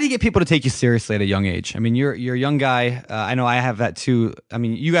how do you get people to take you seriously at a young age? I mean, you're a young guy. I know I have that too. I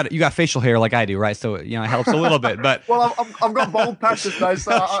mean, you got facial hair like I do, right? So it helps a little bit. But well, I've got bald patches though,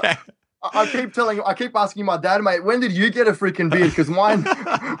 so okay. I keep asking my dad, mate, when did you get a freaking beard? Because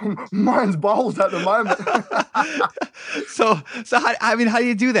mine's bald at the moment. So how do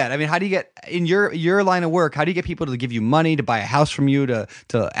you do that? I mean, how do you get in your line of work? How do you get people to give you money, to buy a house from you, to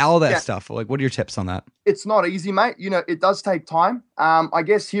all that stuff? What are your tips on that? It's not easy, mate. It does take time. I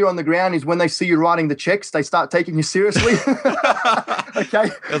guess here on the ground is when they see you writing the checks, they start taking you seriously. Okay,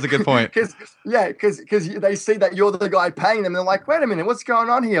 that's a good point. Because they see that you're the guy paying them. They're like, wait a minute, what's going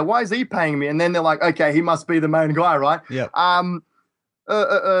on here? Why is he paying me? And then they're like, okay, he must be the main guy, right? Yeah. I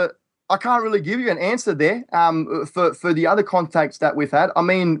can't really give you an answer there. For the other contacts that we've had, I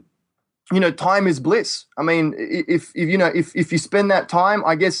mean, time is bliss. I mean, if you spend that time,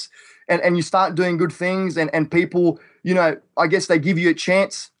 I guess, and you start doing good things, and people, I guess they give you a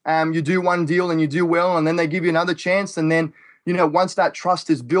chance. You do one deal and you do well, and then they give you another chance, and then once that trust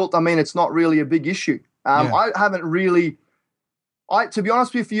is built, I mean, it's not really a big issue. I haven't really. To be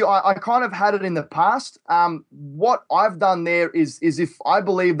honest with you, I kind of had it in the past. What I've done there is if I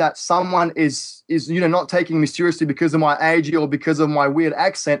believe that someone is not taking me seriously because of my age or because of my weird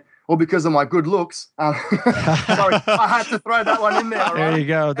accent or because of my good looks. Sorry, I had to throw that one in there. Right? There you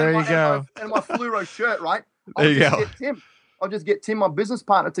go. There you go. And my fluoro shirt, right? I'll just get Tim, my business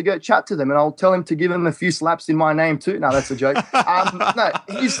partner, to go chat to them, and I'll tell him to give him a few slaps in my name too. No, that's a joke. No,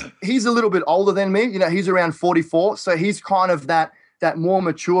 he's a little bit older than me. He's around 44, so he's kind of that more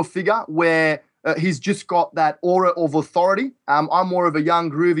mature figure where he's just got that aura of authority. I'm more of a young,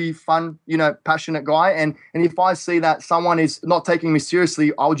 groovy, fun, passionate guy. And if I see that someone is not taking me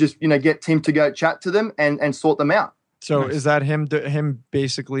seriously, I'll just, get Tim to go chat to them and sort them out. So Is that him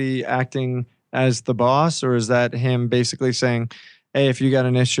basically acting as the boss, or is that him basically saying, hey, if you got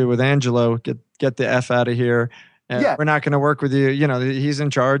an issue with Engelo, get the F out of here. We're not going to work with you. He's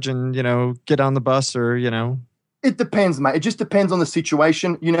in charge, and, get on the bus, or, It depends, mate. It just depends on the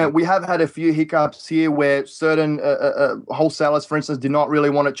situation. You know, we have had a few hiccups here where certain wholesalers, for instance, did not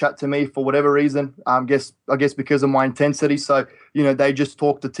really want to chat to me for whatever reason. I guess because of my intensity. So, you know, they just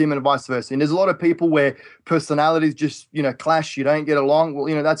talk to Tim and vice versa. And there's a lot of people where personalities just, you know, clash. You don't get along. Well,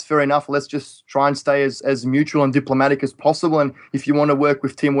 you know, that's fair enough. Let's just try and stay as mutual and diplomatic as possible. And if you want to work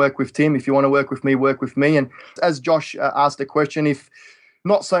with Tim, work with Tim. If you want to work with me. And as Josh asked the question, if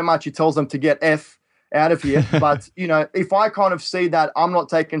not so much, he tells them to get out of here. But, you know, if I kind of see that I'm not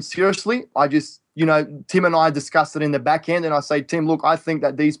taken seriously, I just, you know, Tim and I discussed it in the back end, and I say, Tim, look, I think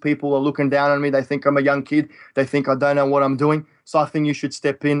that these people are looking down on me. They think I'm a young kid. They think I don't know what I'm doing. So I think you should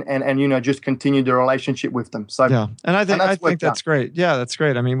step in and you know, just continue the relationship with them. So yeah, and I think that's great. Yeah, that's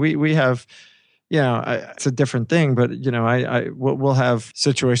great. I mean, we have, you know, it's a different thing, but you know, we'll have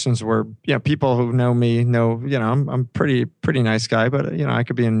situations where, you know, people who know me know, you know, I'm pretty nice guy, but you know, I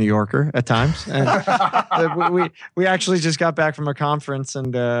could be a New Yorker at times. And we actually just got back from a conference,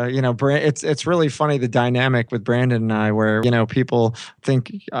 and you know, it's really funny, the dynamic with Brandon and I, where, you know, people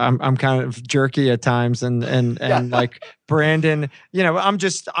think I'm kind of jerky at times, and like Brandon, you know, I'm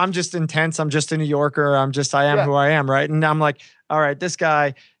just intense. I'm just a New Yorker. I am who I am, right? And I'm like, all right, this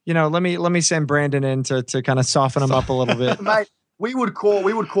guy, you know, let me send Brandon in to kind of soften him up a little bit. Mate, we would call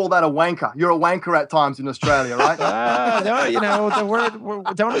that a wanker. You're a wanker at times in Australia, right? No, you know, the word,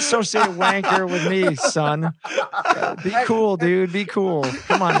 don't associate wanker with me, son. Be cool, dude. Be cool.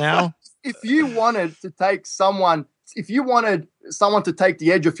 Come on now. If you wanted someone to take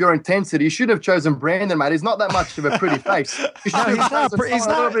the edge of your intensity, you should have chosen Brandon, mate. He's not that much of a pretty face. He's not a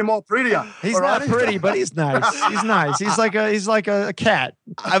little bit more prettier. He's not pretty, but he's nice. He's nice. He's like a cat.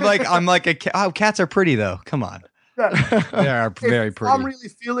 I'm like a cat. Oh, cats are pretty though. Come on. Yeah. They are very pretty. I'm really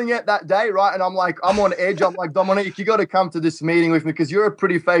feeling it that day, right? And I'm on edge. I'm like, Dominique, you got to come to this meeting with me because you're a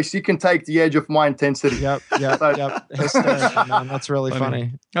pretty face. You can take the edge of my intensity. Yep. Hysterical, man. That's really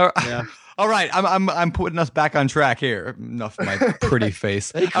funny. Yeah. All right, I'm putting us back on track here. Enough of my pretty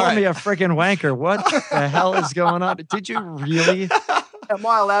face. They call me a freaking wanker. What the hell is going on? Did you really? Am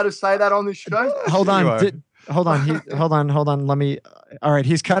I allowed to say that on this show? Hold on. Hold on. Let me. All right,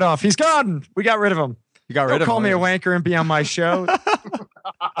 he's cut off. He's gone. We got rid of him. You got rid of him. Call me a wanker and be on my show.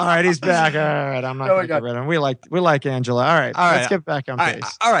 All right, he's back. All right, I'm not going to get rid of him. We like Angela. All right, let's get back on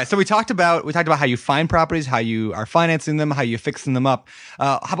pace. All right, so we talked about how you find properties, how you are financing them, how you fixing them up.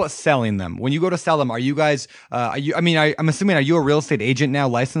 How about selling them? When you go to sell them, are you guys? I'm assuming, are you a real estate agent now,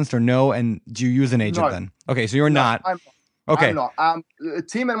 licensed or no? And do you use an agent then? Okay, so you're not. Okay. I'm not.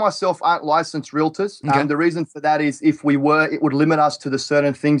 Tim and myself aren't licensed realtors. Okay. The reason for that is if we were, it would limit us to the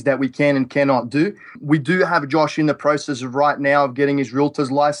certain things that we can and cannot do. We do have Josh in the process of right now of getting his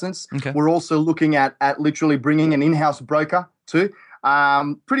realtor's license. Okay. We're also looking at literally bringing an in-house broker too.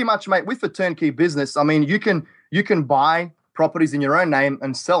 Pretty much, mate, with a turnkey business, I mean, you can buy properties in your own name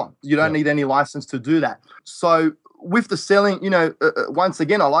and sell them. You don't need any license to do that. So with the selling, you know, once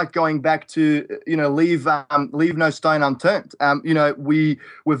again, I like going back to, you know, leave no stone unturned. You know, we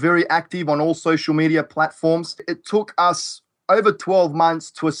were very active on all social media platforms. It took us over 12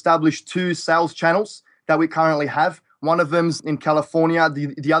 months to establish 2 sales channels that we currently have. One of them's in California.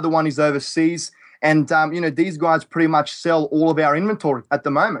 The other one is overseas. And, you know, these guys pretty much sell all of our inventory at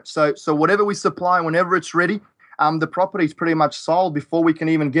the moment. So whatever we supply, whenever it's ready, the property is pretty much sold before we can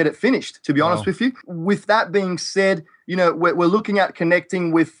even get it finished, to be honest with you. With that being said, you know, we're looking at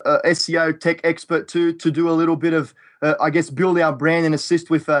connecting with SEO tech expert to do a little bit of, build our brand and assist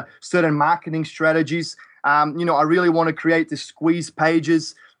with certain marketing strategies. You know, I really want to create the squeeze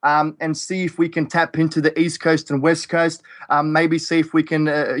pages and see if we can tap into the East Coast and West Coast. Maybe see if we can,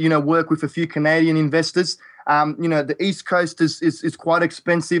 you know, work with a few Canadian investors. You know, the East Coast is quite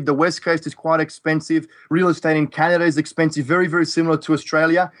expensive. The West Coast is quite expensive. Real estate in Canada is expensive, very, very similar to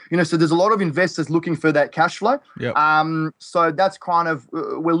Australia. You know, so there's a lot of investors looking for that cash flow. Yep. So that's kind of,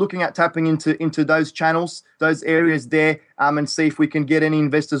 we're looking at tapping into those channels, those areas there, and see if we can get any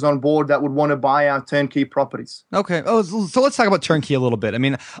investors on board that would want to buy our turnkey properties. Okay. Oh, so let's talk about turnkey a little bit. I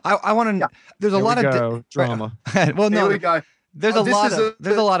mean, I want to, there's a lot of drama. Well, no. Here we go. There's a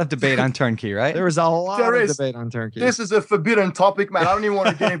lot of debate on turnkey, right? There is a lot of debate on turnkey. This is a forbidden topic, man. I don't even want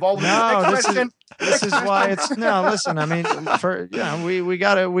to get involved. This is why it's no. Listen, I mean, we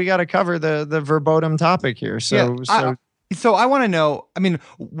gotta cover the verboten topic here. So I want to know. I mean,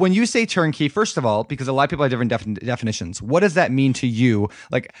 when you say turnkey, first of all, because a lot of people have different definitions, what does that mean to you?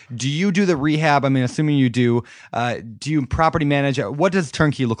 Like, do you do the rehab? I mean, assuming you do, do you property manage? What does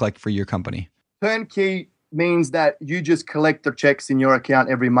turnkey look like for your company? Turnkey means that you just collect the checks in your account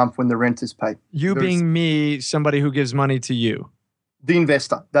every month when the rent is paid. Being me, somebody who gives money to you. The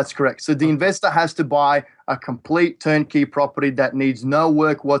investor, that's correct. So the investor has to buy a complete turnkey property that needs no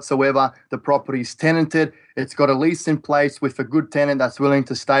work whatsoever. The property is tenanted. It's got a lease in place with a good tenant that's willing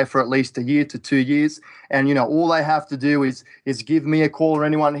to stay for at least a year to 2 years. And, all they have to do is give me a call or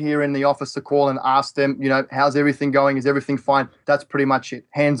anyone here in the office a call and ask them, how's everything going? Is everything fine? That's pretty much it.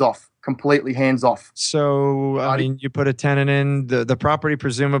 Hands off. Completely hands off. So, I mean, you put a tenant in, the property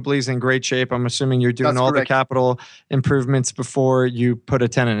presumably is in great shape. I'm assuming you're doing all the capital improvements before you put a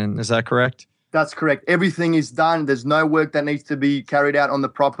tenant in. Is that correct? That's correct. Everything is done. There's no work that needs to be carried out on the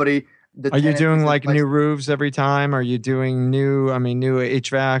property. Are you doing like new roofs every time? Are you doing new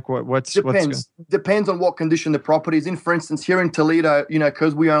HVAC? Depends on what condition the property is in. For instance, here in Toledo,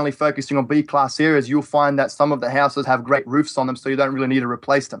 because we're only focusing on B-class areas, you'll find that some of the houses have great roofs on them, so you don't really need to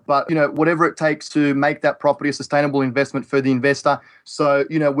replace them. But, whatever it takes to make that property a sustainable investment for the investor. So,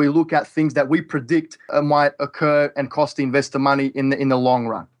 we look at things that we predict might occur and cost the investor money in the long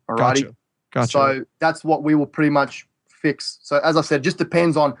run. All righty? Gotcha. So that's what we will pretty much fix. So as I said, just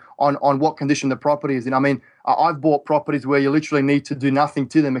depends on what condition the property is in. I mean, I've bought properties where you literally need to do nothing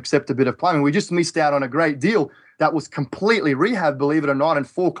to them except a bit of plumbing. We just missed out on a great deal that was completely rehab, believe it or not, and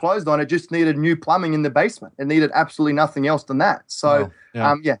foreclosed on. It just needed new plumbing in the basement. It needed absolutely nothing else than that. So,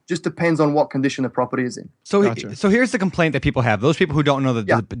 just depends on what condition the property is in. So, so here's the complaint that people have. Those people who don't know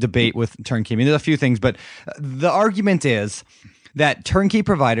the debate with turnkey. I mean, there's a few things, but the argument is that turnkey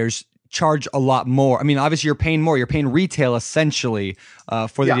providers charge a lot more. I mean, obviously you're paying more. You're paying retail essentially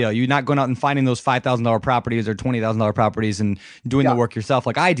for the deal. You're not going out and finding those $5,000 properties or $20,000 properties and doing the work yourself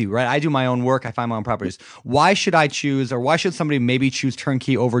like I do, right? I do my own work. I find my own properties. Why should I choose, or why should somebody maybe choose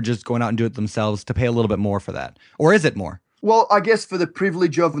turnkey over just going out and do it themselves to pay a little bit more for that? Or is it more? Well, I guess for the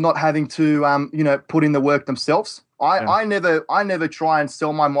privilege of not having to, put in the work themselves. I never try and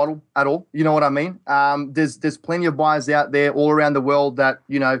sell my model at all. You know what I mean? There's plenty of buyers out there all around the world that,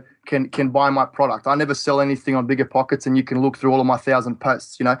 can buy my product. I never sell anything on BiggerPockets, and you can look through all of my 1,000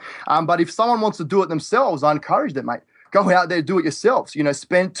 posts, But if someone wants to do it themselves, I encourage them, mate. Go out there, do it yourselves.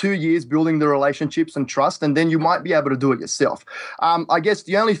 Spend 2 years building the relationships and trust, and then you might be able to do it yourself. I guess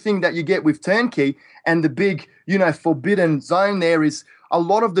the only thing that you get with turnkey and the big, forbidden zone there is a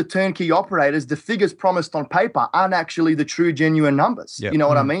lot of the turnkey operators, the figures promised on paper aren't actually the true genuine numbers. Yep. You know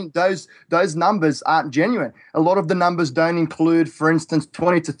what I mean? Those numbers aren't genuine. A lot of the numbers don't include, for instance,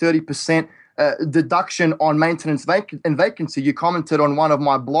 20 to 30% deduction on maintenance and vacancy. You commented on one of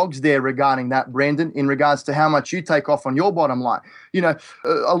my blogs there regarding that, Brandon, in regards to how much you take off on your bottom line. A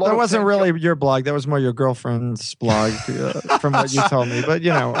lot. That wasn't really your blog. That was more your girlfriend's blog, from what you told me. But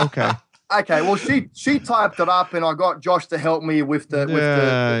okay. Okay, well, she typed it up, and I got Josh to help me with the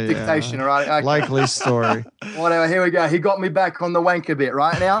dictation. All right, okay. Likely story. Whatever. Here we go. He got me back on the wanker bit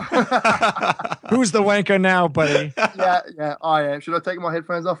right now. Who's the wanker now, buddy? Yeah, I am. Should I take my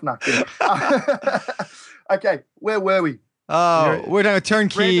headphones off? No. Okay, where were we? Oh, we're doing a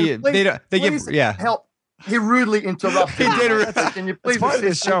turnkey. Brandon, please help. He rudely interrupted. He did. Can you please? It's part of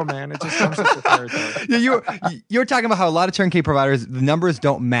this show, man. It just comes with the territory. You're talking about how a lot of turnkey providers, the numbers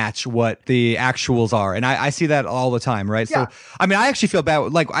don't match what the actuals are, and I see that all the time, right? Yeah. So, I mean, I actually feel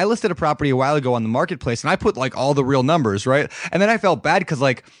bad. Like, I listed a property a while ago on the marketplace, and I put like all the real numbers, right? And then I felt bad because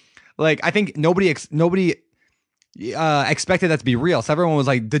like I think nobody expected that to be real. So everyone was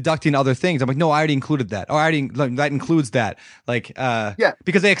like deducting other things. I'm like, no, I already included that. Or that includes that.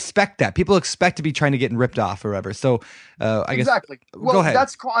 Because they expect that. People expect to be trying to get ripped off or whatever. So I guess. Exactly. Well, go ahead.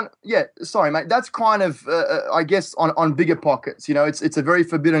 That's kind of, sorry, mate. That's kind of, I guess, on BiggerPockets. It's a very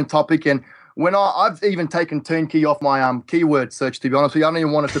forbidden topic. And when I've even taken turnkey off my keyword search, to be honest with you, I don't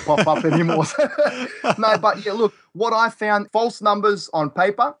even want it to pop up anymore. No, but look, what I found, false numbers on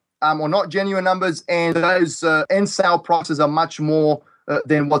paper, or not genuine numbers, and those end sale prices are much more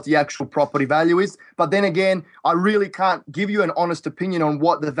than what the actual property value is. But then again, I really can't give you an honest opinion on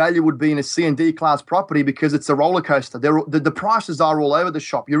what the value would be in a C and D class property because it's a roller coaster. The prices are all over the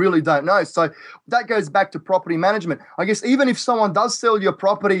shop. You really don't know. So that goes back to property management. I guess even if someone does sell your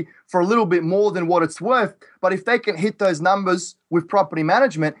property for a little bit more than what it's worth, but if they can hit those numbers with property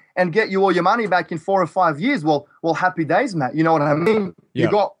management and get you all your money back in 4 or 5 years, well, happy days, Matt. You know what I mean? Yeah.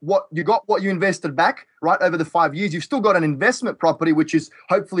 You got what you invested back, right, over the 5 years. You've still got an investment property, which is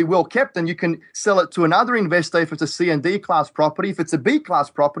hopefully well kept, and you can sell it to another investor if it's a C and D class property. If it's a B class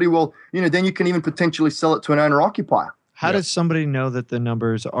property, well, then you can even potentially sell it to an owner occupier. How does somebody know that the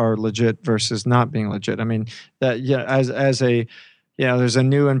numbers are legit versus not being legit? I mean, that as a there's a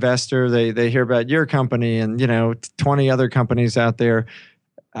new investor, they hear about your company and 20 other companies out there.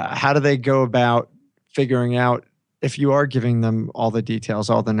 How do they go about figuring out if you are giving them all the details,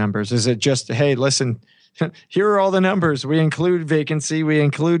 all the numbers? Is it just, hey, listen, here are all the numbers. We include vacancy, we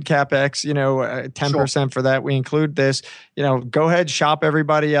include CapEx, 10% for that. We include this, go ahead, shop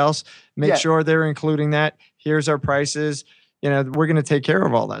everybody else, make sure they're including that. Here's our prices. We're going to take care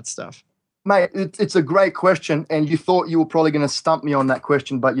of all that stuff. Mate, it's a great question, and you thought you were probably going to stump me on that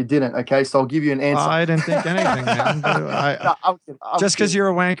question, but you didn't, okay? So I'll give you an answer. I didn't think anything, man. Just because you're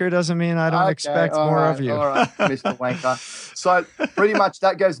a wanker doesn't mean I don't expect more of you. All right, Mr. Wanker. So pretty much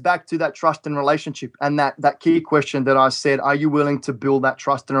that goes back to that trust and relationship, and that key question that I said, are you willing to build that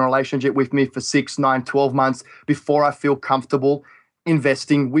trust and relationship with me for 6, 9, 12 months before I feel comfortable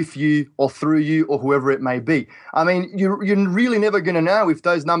investing with you or through you or whoever it may be? I mean, you're really never going to know if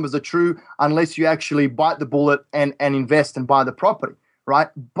those numbers are true unless you actually bite the bullet and invest and buy the property, right?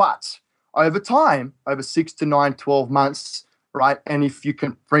 But over time, over 6 to 9, 12 months, right? And if you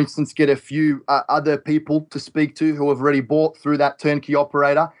can, for instance, get a few other people to speak to who have already bought through that turnkey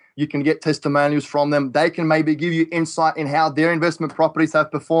operator, you can get testimonials from them. They can maybe give you insight in how their investment properties are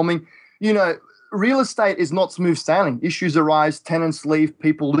performing. Real estate is not smooth sailing. Issues arise, tenants leave,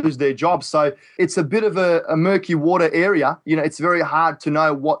 people lose their jobs. So it's a bit of a murky water area. It's very hard to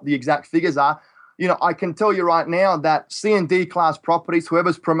know what the exact figures are. I can tell you right now that C and D class properties,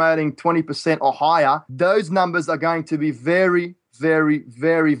 whoever's promoting 20% or higher, those numbers are going to be very, very,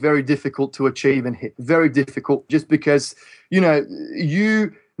 very, very difficult to achieve and hit. Very difficult, just because,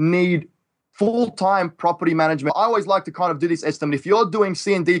 you need full-time property management. I always like to kind of do this estimate. If you're doing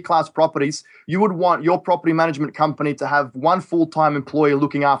C and D class properties, you would want your property management company to have one full-time employee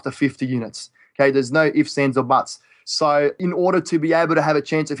looking after 50 units. Okay, there's no ifs, ands, or buts. So in order to be able to have a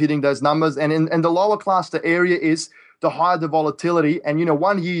chance of hitting those numbers, and the lower class the area is, the higher the volatility. And,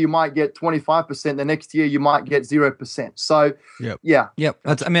 1 year you might get 25%, the next year you might get 0%. So, yeah.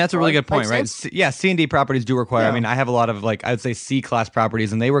 That's a really good point, right? C and D properties do require, I have a lot of I would say C-class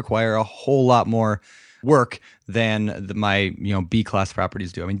properties, and they require a whole lot more work than my, B-class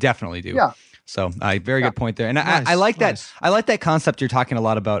properties do. Definitely do. Yeah. So very good point there. And I like that. I like that concept you're talking a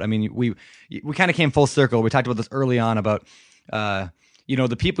lot about. We kind of came full circle. We talked about this early on about,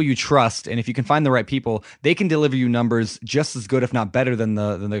 the people you trust, and if you can find the right people, they can deliver you numbers just as good, if not better, than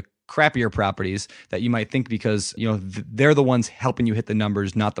the crappier properties that you might think, because they're the ones helping you hit the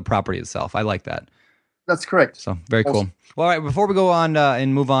numbers, not the property itself. I like that. That's correct. So very cool. Well, all right, before we go on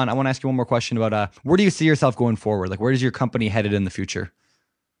and move on, I want to ask you one more question about where do you see yourself going forward? Where is your company headed in the future?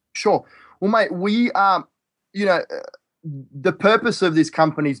 Sure. Well, mate, we the purpose of this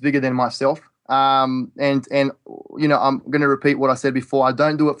company is bigger than myself. And I'm going to repeat what I said before. I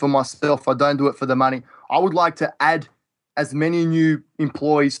don't do it for myself. I don't do it for the money. I would like to add as many new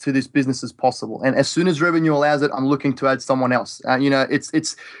employees to this business as possible. And as soon as revenue allows it, I'm looking to add someone else.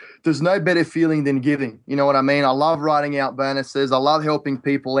 There's no better feeling than giving. You know what I mean? I love writing out bonuses. I love helping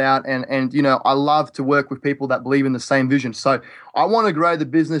people out. And I love to work with people that believe in the same vision. So I want to grow the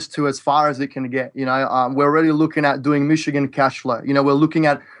business to as far as it can get. We're already looking at doing Michigan cash flow. We're looking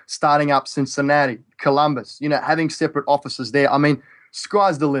at starting up Cincinnati, Columbus, having separate offices there.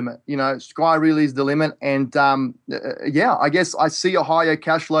 Sky's the limit. Sky really is the limit. And I guess I see a higher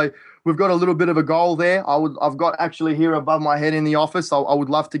cash flow. We've got a little bit of a goal there. I've got actually here above my head in the office. I would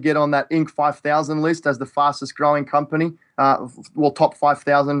love to get on that Inc. 5000 list as the fastest growing company. Top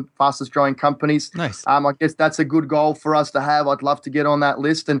 5,000 fastest growing companies. Nice. I guess that's a good goal for us to have. I'd love to get on that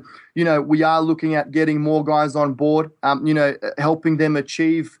list. And, we are looking at getting more guys on board, helping them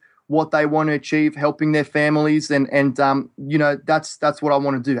achieve what they want to achieve, helping their families. And that's what I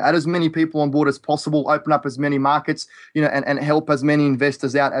want to do. Add as many people on board as possible, open up as many markets, and help as many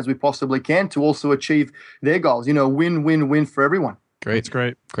investors out as we possibly can to also achieve their goals. Win-win-win for everyone. Great. It's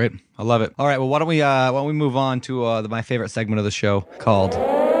great. I love it. All right. Well, why don't we move on to my favorite segment of the show called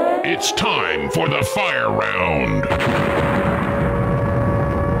It's Time for the Fire Round.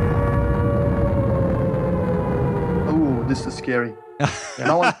 Oh, this is scary.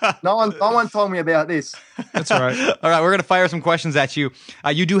 No one told me about this. That's all right. All right, we're going to fire some questions at you.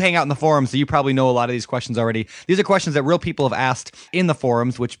 You do hang out in the forums, so you probably know a lot of these questions already. These are questions that real people have asked in the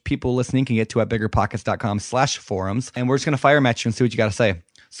forums, which people listening can get to at biggerpockets.com/forums. And we're just going to fire them at you and see what you got to say.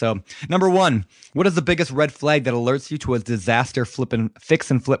 So, number 1, what is the biggest red flag that alerts you to a disaster fix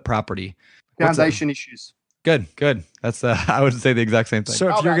and flip property? Foundation issues. Good. That's I would say the exact same thing. So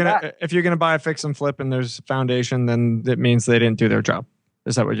if you're gonna buy a fix and flip and there's foundation, then it means they didn't do their job.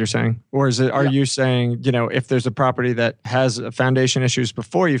 Is that what you're saying? Or are you saying, if there's a property that has foundation issues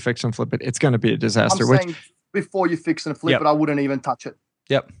before you fix and flip it, it's going to be a disaster? I'm saying before you fix and flip it, I wouldn't even touch it.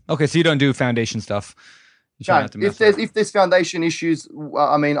 Yep. Okay, so you don't do foundation stuff. No, if there's foundation issues,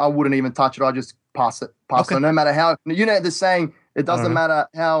 I wouldn't even touch it. I just pass it. No matter how, the saying, It doesn't matter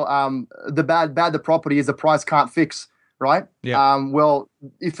how the bad the property is, the price can't fix, right? Yeah. Well,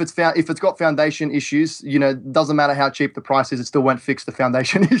 if it's got foundation issues, it doesn't matter how cheap the price is, it still won't fix the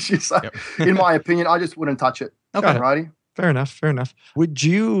foundation issues. So, in my opinion, I just wouldn't touch it. Okay, righty. Fair enough. Would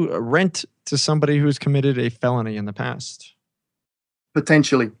you rent to somebody who's committed a felony in the past?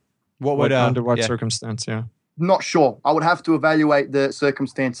 Potentially. Under what circumstance? Yeah. Not sure. I would have to evaluate the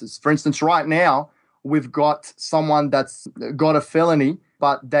circumstances. For instance, right now, we've got someone that's got a felony,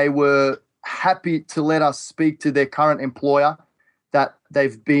 but they were happy to let us speak to their current employer that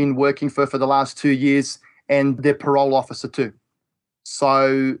they've been working for the last 2 years and their parole officer too.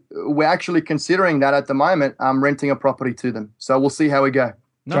 So we're actually considering that at the moment. I'm renting a property to them. So we'll see how we go.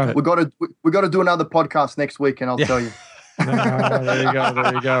 Okay. We got to do another podcast next week, and I'll tell you. There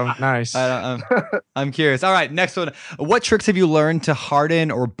you go. Nice. I'm curious. All right, next one. What tricks have you learned to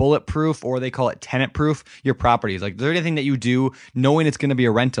harden or bulletproof, or they call it tenant proof, your properties? Like, is there anything that you do knowing it's going to be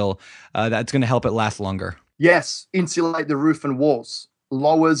a rental that's going to help it last longer? Yes, insulate the roof and walls.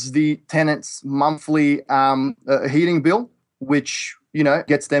 Lowers the tenant's monthly heating bill, which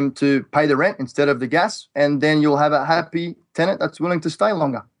gets them to pay the rent instead of the gas, and then you'll have a happy tenant that's willing to stay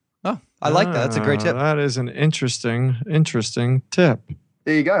longer. Oh, I like that. That's a great tip. That is an interesting tip.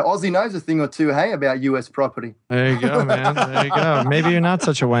 There you go. Aussie knows a thing or two, hey, about US property. There you go, man. There you go. Maybe you're not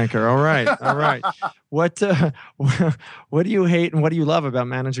such a wanker. All right. What do you hate and what do you love about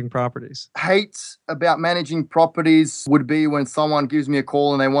managing properties? Hate about managing properties would be when someone gives me a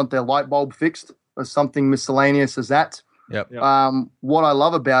call and they want their light bulb fixed or something miscellaneous as that. Yep. What I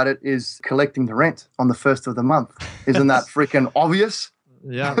love about it is collecting the rent on the first of the month. Isn't that freaking obvious?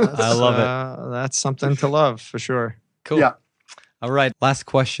 Yeah, I love it. That's something to love for sure. Cool. Yeah. All right. Last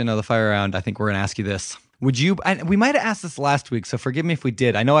question of the fire round. I think we're going to ask you this. Would you, and we might have asked this last week, so forgive me if we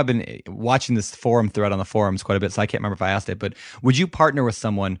did. I know I've been watching this forum thread on the forums quite a bit, so I can't remember if I asked it, but would you partner with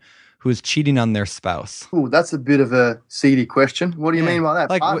someone who is cheating on their spouse? Ooh, that's a bit of a seedy question. What do you mean by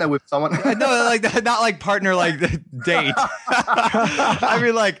that? Like, partner with someone? No, like that, not like partner, like the date. I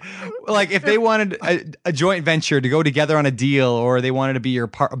mean, like if they wanted a joint venture to go together on a deal, or they wanted to be your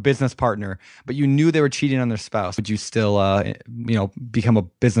business partner, but you knew they were cheating on their spouse, would you still, become a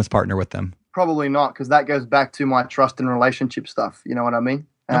business partner with them? Probably not, because that goes back to my trust and relationship stuff. You know what I mean?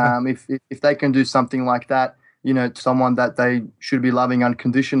 Okay. If they can do something like that, someone that they should be loving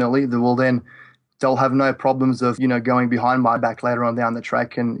unconditionally, they'll have no problems of, going behind my back later on down the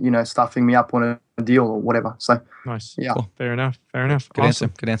track and, stuffing me up on a deal or whatever. So nice. Yeah. Cool. Fair enough. Good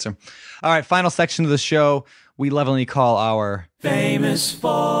Awesome. answer. All right. Final section of the show. We lovingly call our Famous Four.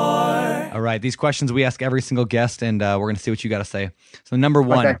 All right. These questions we ask every single guest, and we're going to see what you got to say. So number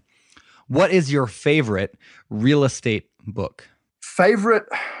one, okay. What is your favorite real estate book? Favorite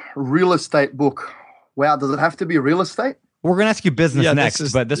real estate book? Wow, does it have to be real estate? We're going to ask you business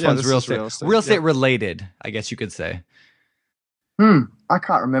next, but this one's real estate. Real estate related, I guess you could say. I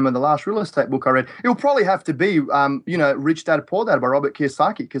can't remember the last real estate book I read. It'll probably have to be, Rich Dad Poor Dad by Robert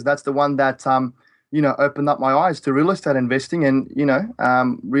Kiyosaki, because that's the one that, opened up my eyes to real estate investing. And,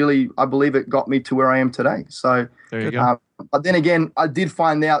 really, I believe it got me to where I am today. So there you go. But then again, I did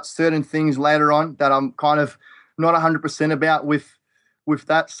find out certain things later on that I'm kind of not 100% about with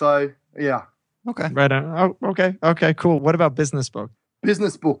that. So, yeah. Okay. Right on. Oh, okay. Okay, cool. What about business book?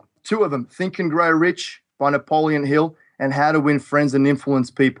 Business book. 2 of them. Think and Grow Rich by Napoleon Hill and How to Win Friends and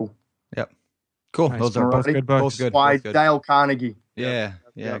Influence People. Yep. Cool. Nice. Those are both good books. Both good. By both good. Dale Carnegie. Yeah.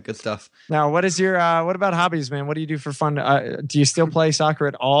 Good stuff. Now, what is your what about hobbies, man? What do you do for fun? Do you still play soccer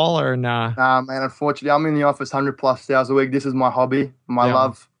at all, or nah? Nah, man. Unfortunately, I'm in the office 100+ hours a week. This is my hobby, my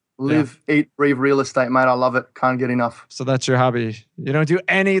love. Live, eat, breathe real estate, mate. I love it. Can't get enough. So that's your hobby. You don't do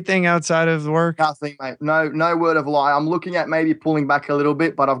anything outside of work? Nothing, mate. No word of a lie. I'm looking at maybe pulling back a little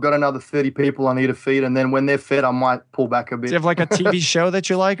bit, but I've got another 30 people I need to feed. And then when they're fed, I might pull back a bit. Do you have like a TV show that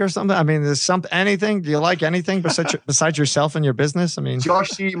you like or something? I mean, there's anything? Do you like anything besides yourself and your business? I mean,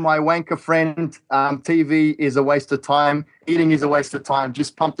 Joshy, my wanker friend, TV is a waste of time. Eating is a waste of time.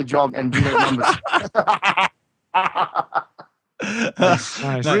 Just pump the job and do the numbers.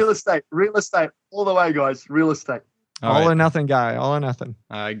 Nice. Real estate, all the way, guys. Real estate. All or nothing, guy. All or nothing.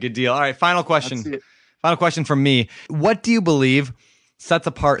 All right, good deal. All right, final question. That's it. Final question from me. What do you believe sets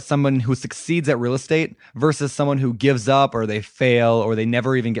apart someone who succeeds at real estate versus someone who gives up, or they fail, or they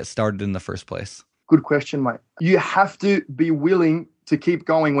never even get started in the first place? Good question, mate. You have to be willing to keep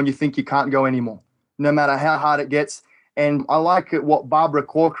going when you think you can't go anymore, no matter how hard it gets. And I like what Barbara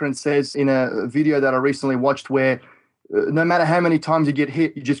Corcoran says in a video that I recently watched, where no matter how many times you get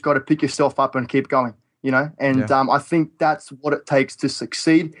hit, you just got to pick yourself up and keep going. And I think that's what it takes to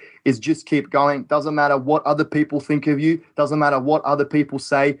succeed, is just keep going. Doesn't matter what other people think of you. Doesn't matter what other people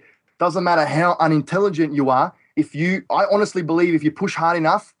say. Doesn't matter how unintelligent you are. I honestly believe if you push hard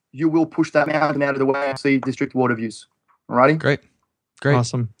enough, you will push that mountain out of the way and see district water views. Alrighty? Great.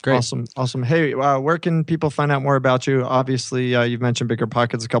 Awesome. Hey, where can people find out more about you? Obviously, you've mentioned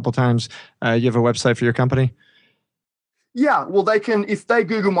BiggerPockets a couple times. You have a website for your company? Yeah, well, they can, if they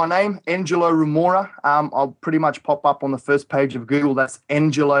Google my name, Engelo Rumora, I'll pretty much pop up on the first page of Google. That's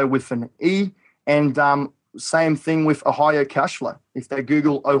Engelo with an E. And same thing with Ohio Cashflow. If they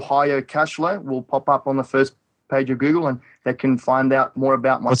Google Ohio Cashflow, we'll pop up on the first page of Google, and they can find out more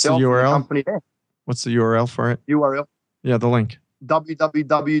about myself. What's the URL? And the company there. What's the URL for it? URL? Yeah, the link.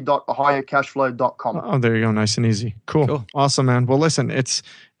 www.ohiocashflow.com. Oh, there you go. Nice and easy. Cool. Awesome, man. Well, listen, it's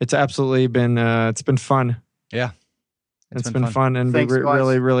absolutely been fun. Yeah. It's been fun, and Thanks, we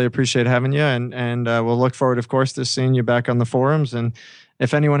really appreciate having you, and we'll look forward, of course, to seeing you back on the forums. And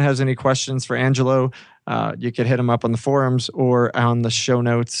if anyone has any questions for Engelo, you could hit him up on the forums or on the show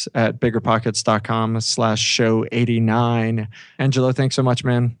notes at biggerpockets.com/show89. Engelo, thanks so much,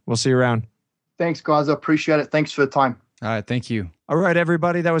 man. We'll see you around. Thanks, guys. I appreciate it. Thanks for the time. All right. Thank you. All right,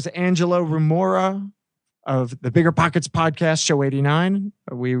 everybody. That was Engelo Rumora of the BiggerPockets Podcast, Show 89.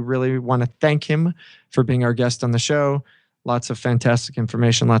 We really want to thank him for being our guest on the show. Lots of fantastic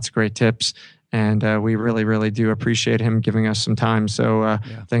information, lots of great tips. And we really do appreciate him giving us some time. So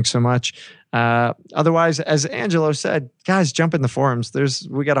thanks so much. Otherwise, as Engelo said, guys, jump in the forums.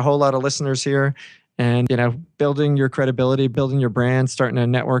 We got a whole lot of listeners here. And, building your credibility, building your brand, starting to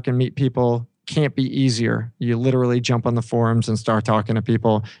network and meet people can't be easier. You literally jump on the forums and start talking to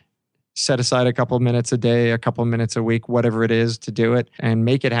people. Set aside a couple of minutes a day, a couple of minutes a week, whatever it is, to do it and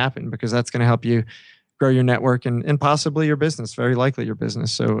make it happen, because that's going to help you grow your network and possibly your business, very likely your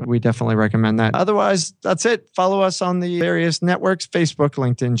business. So we definitely recommend that. Otherwise, that's it. Follow us on the various networks, Facebook,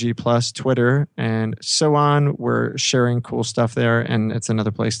 LinkedIn, G+, Twitter, and so on. We're sharing cool stuff there, and it's another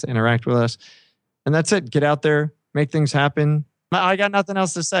place to interact with us. And that's it. Get out there, make things happen. I got nothing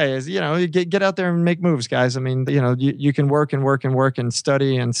else to say. Is, you get out there and make moves, guys. I mean, you can work and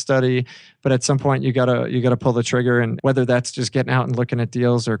study, but at some point you gotta pull the trigger. And whether that's just getting out and looking at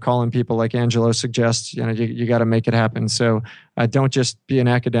deals or calling people like Engelo suggests, you got to make it happen. So don't just be an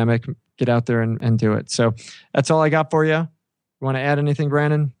academic. Get out there and do it. So that's all I got for you. You want to add anything,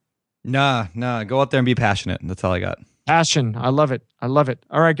 Brandon? Nah. Go out there and be passionate. That's all I got. Passion. I love it.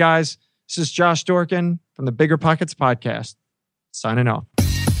 All right, guys. This is Josh Dorkin from the BiggerPockets Podcast. Signing off.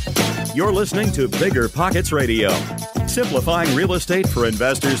 You're listening to BiggerPockets Radio, simplifying real estate for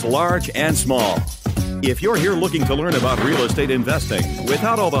investors large and small. If you're here looking to learn about real estate investing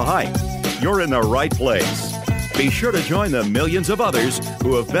without all the hype, you're in the right place. Be sure to join the millions of others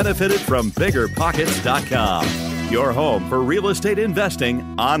who have benefited from BiggerPockets.com, your home for real estate investing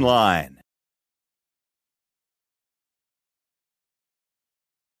online.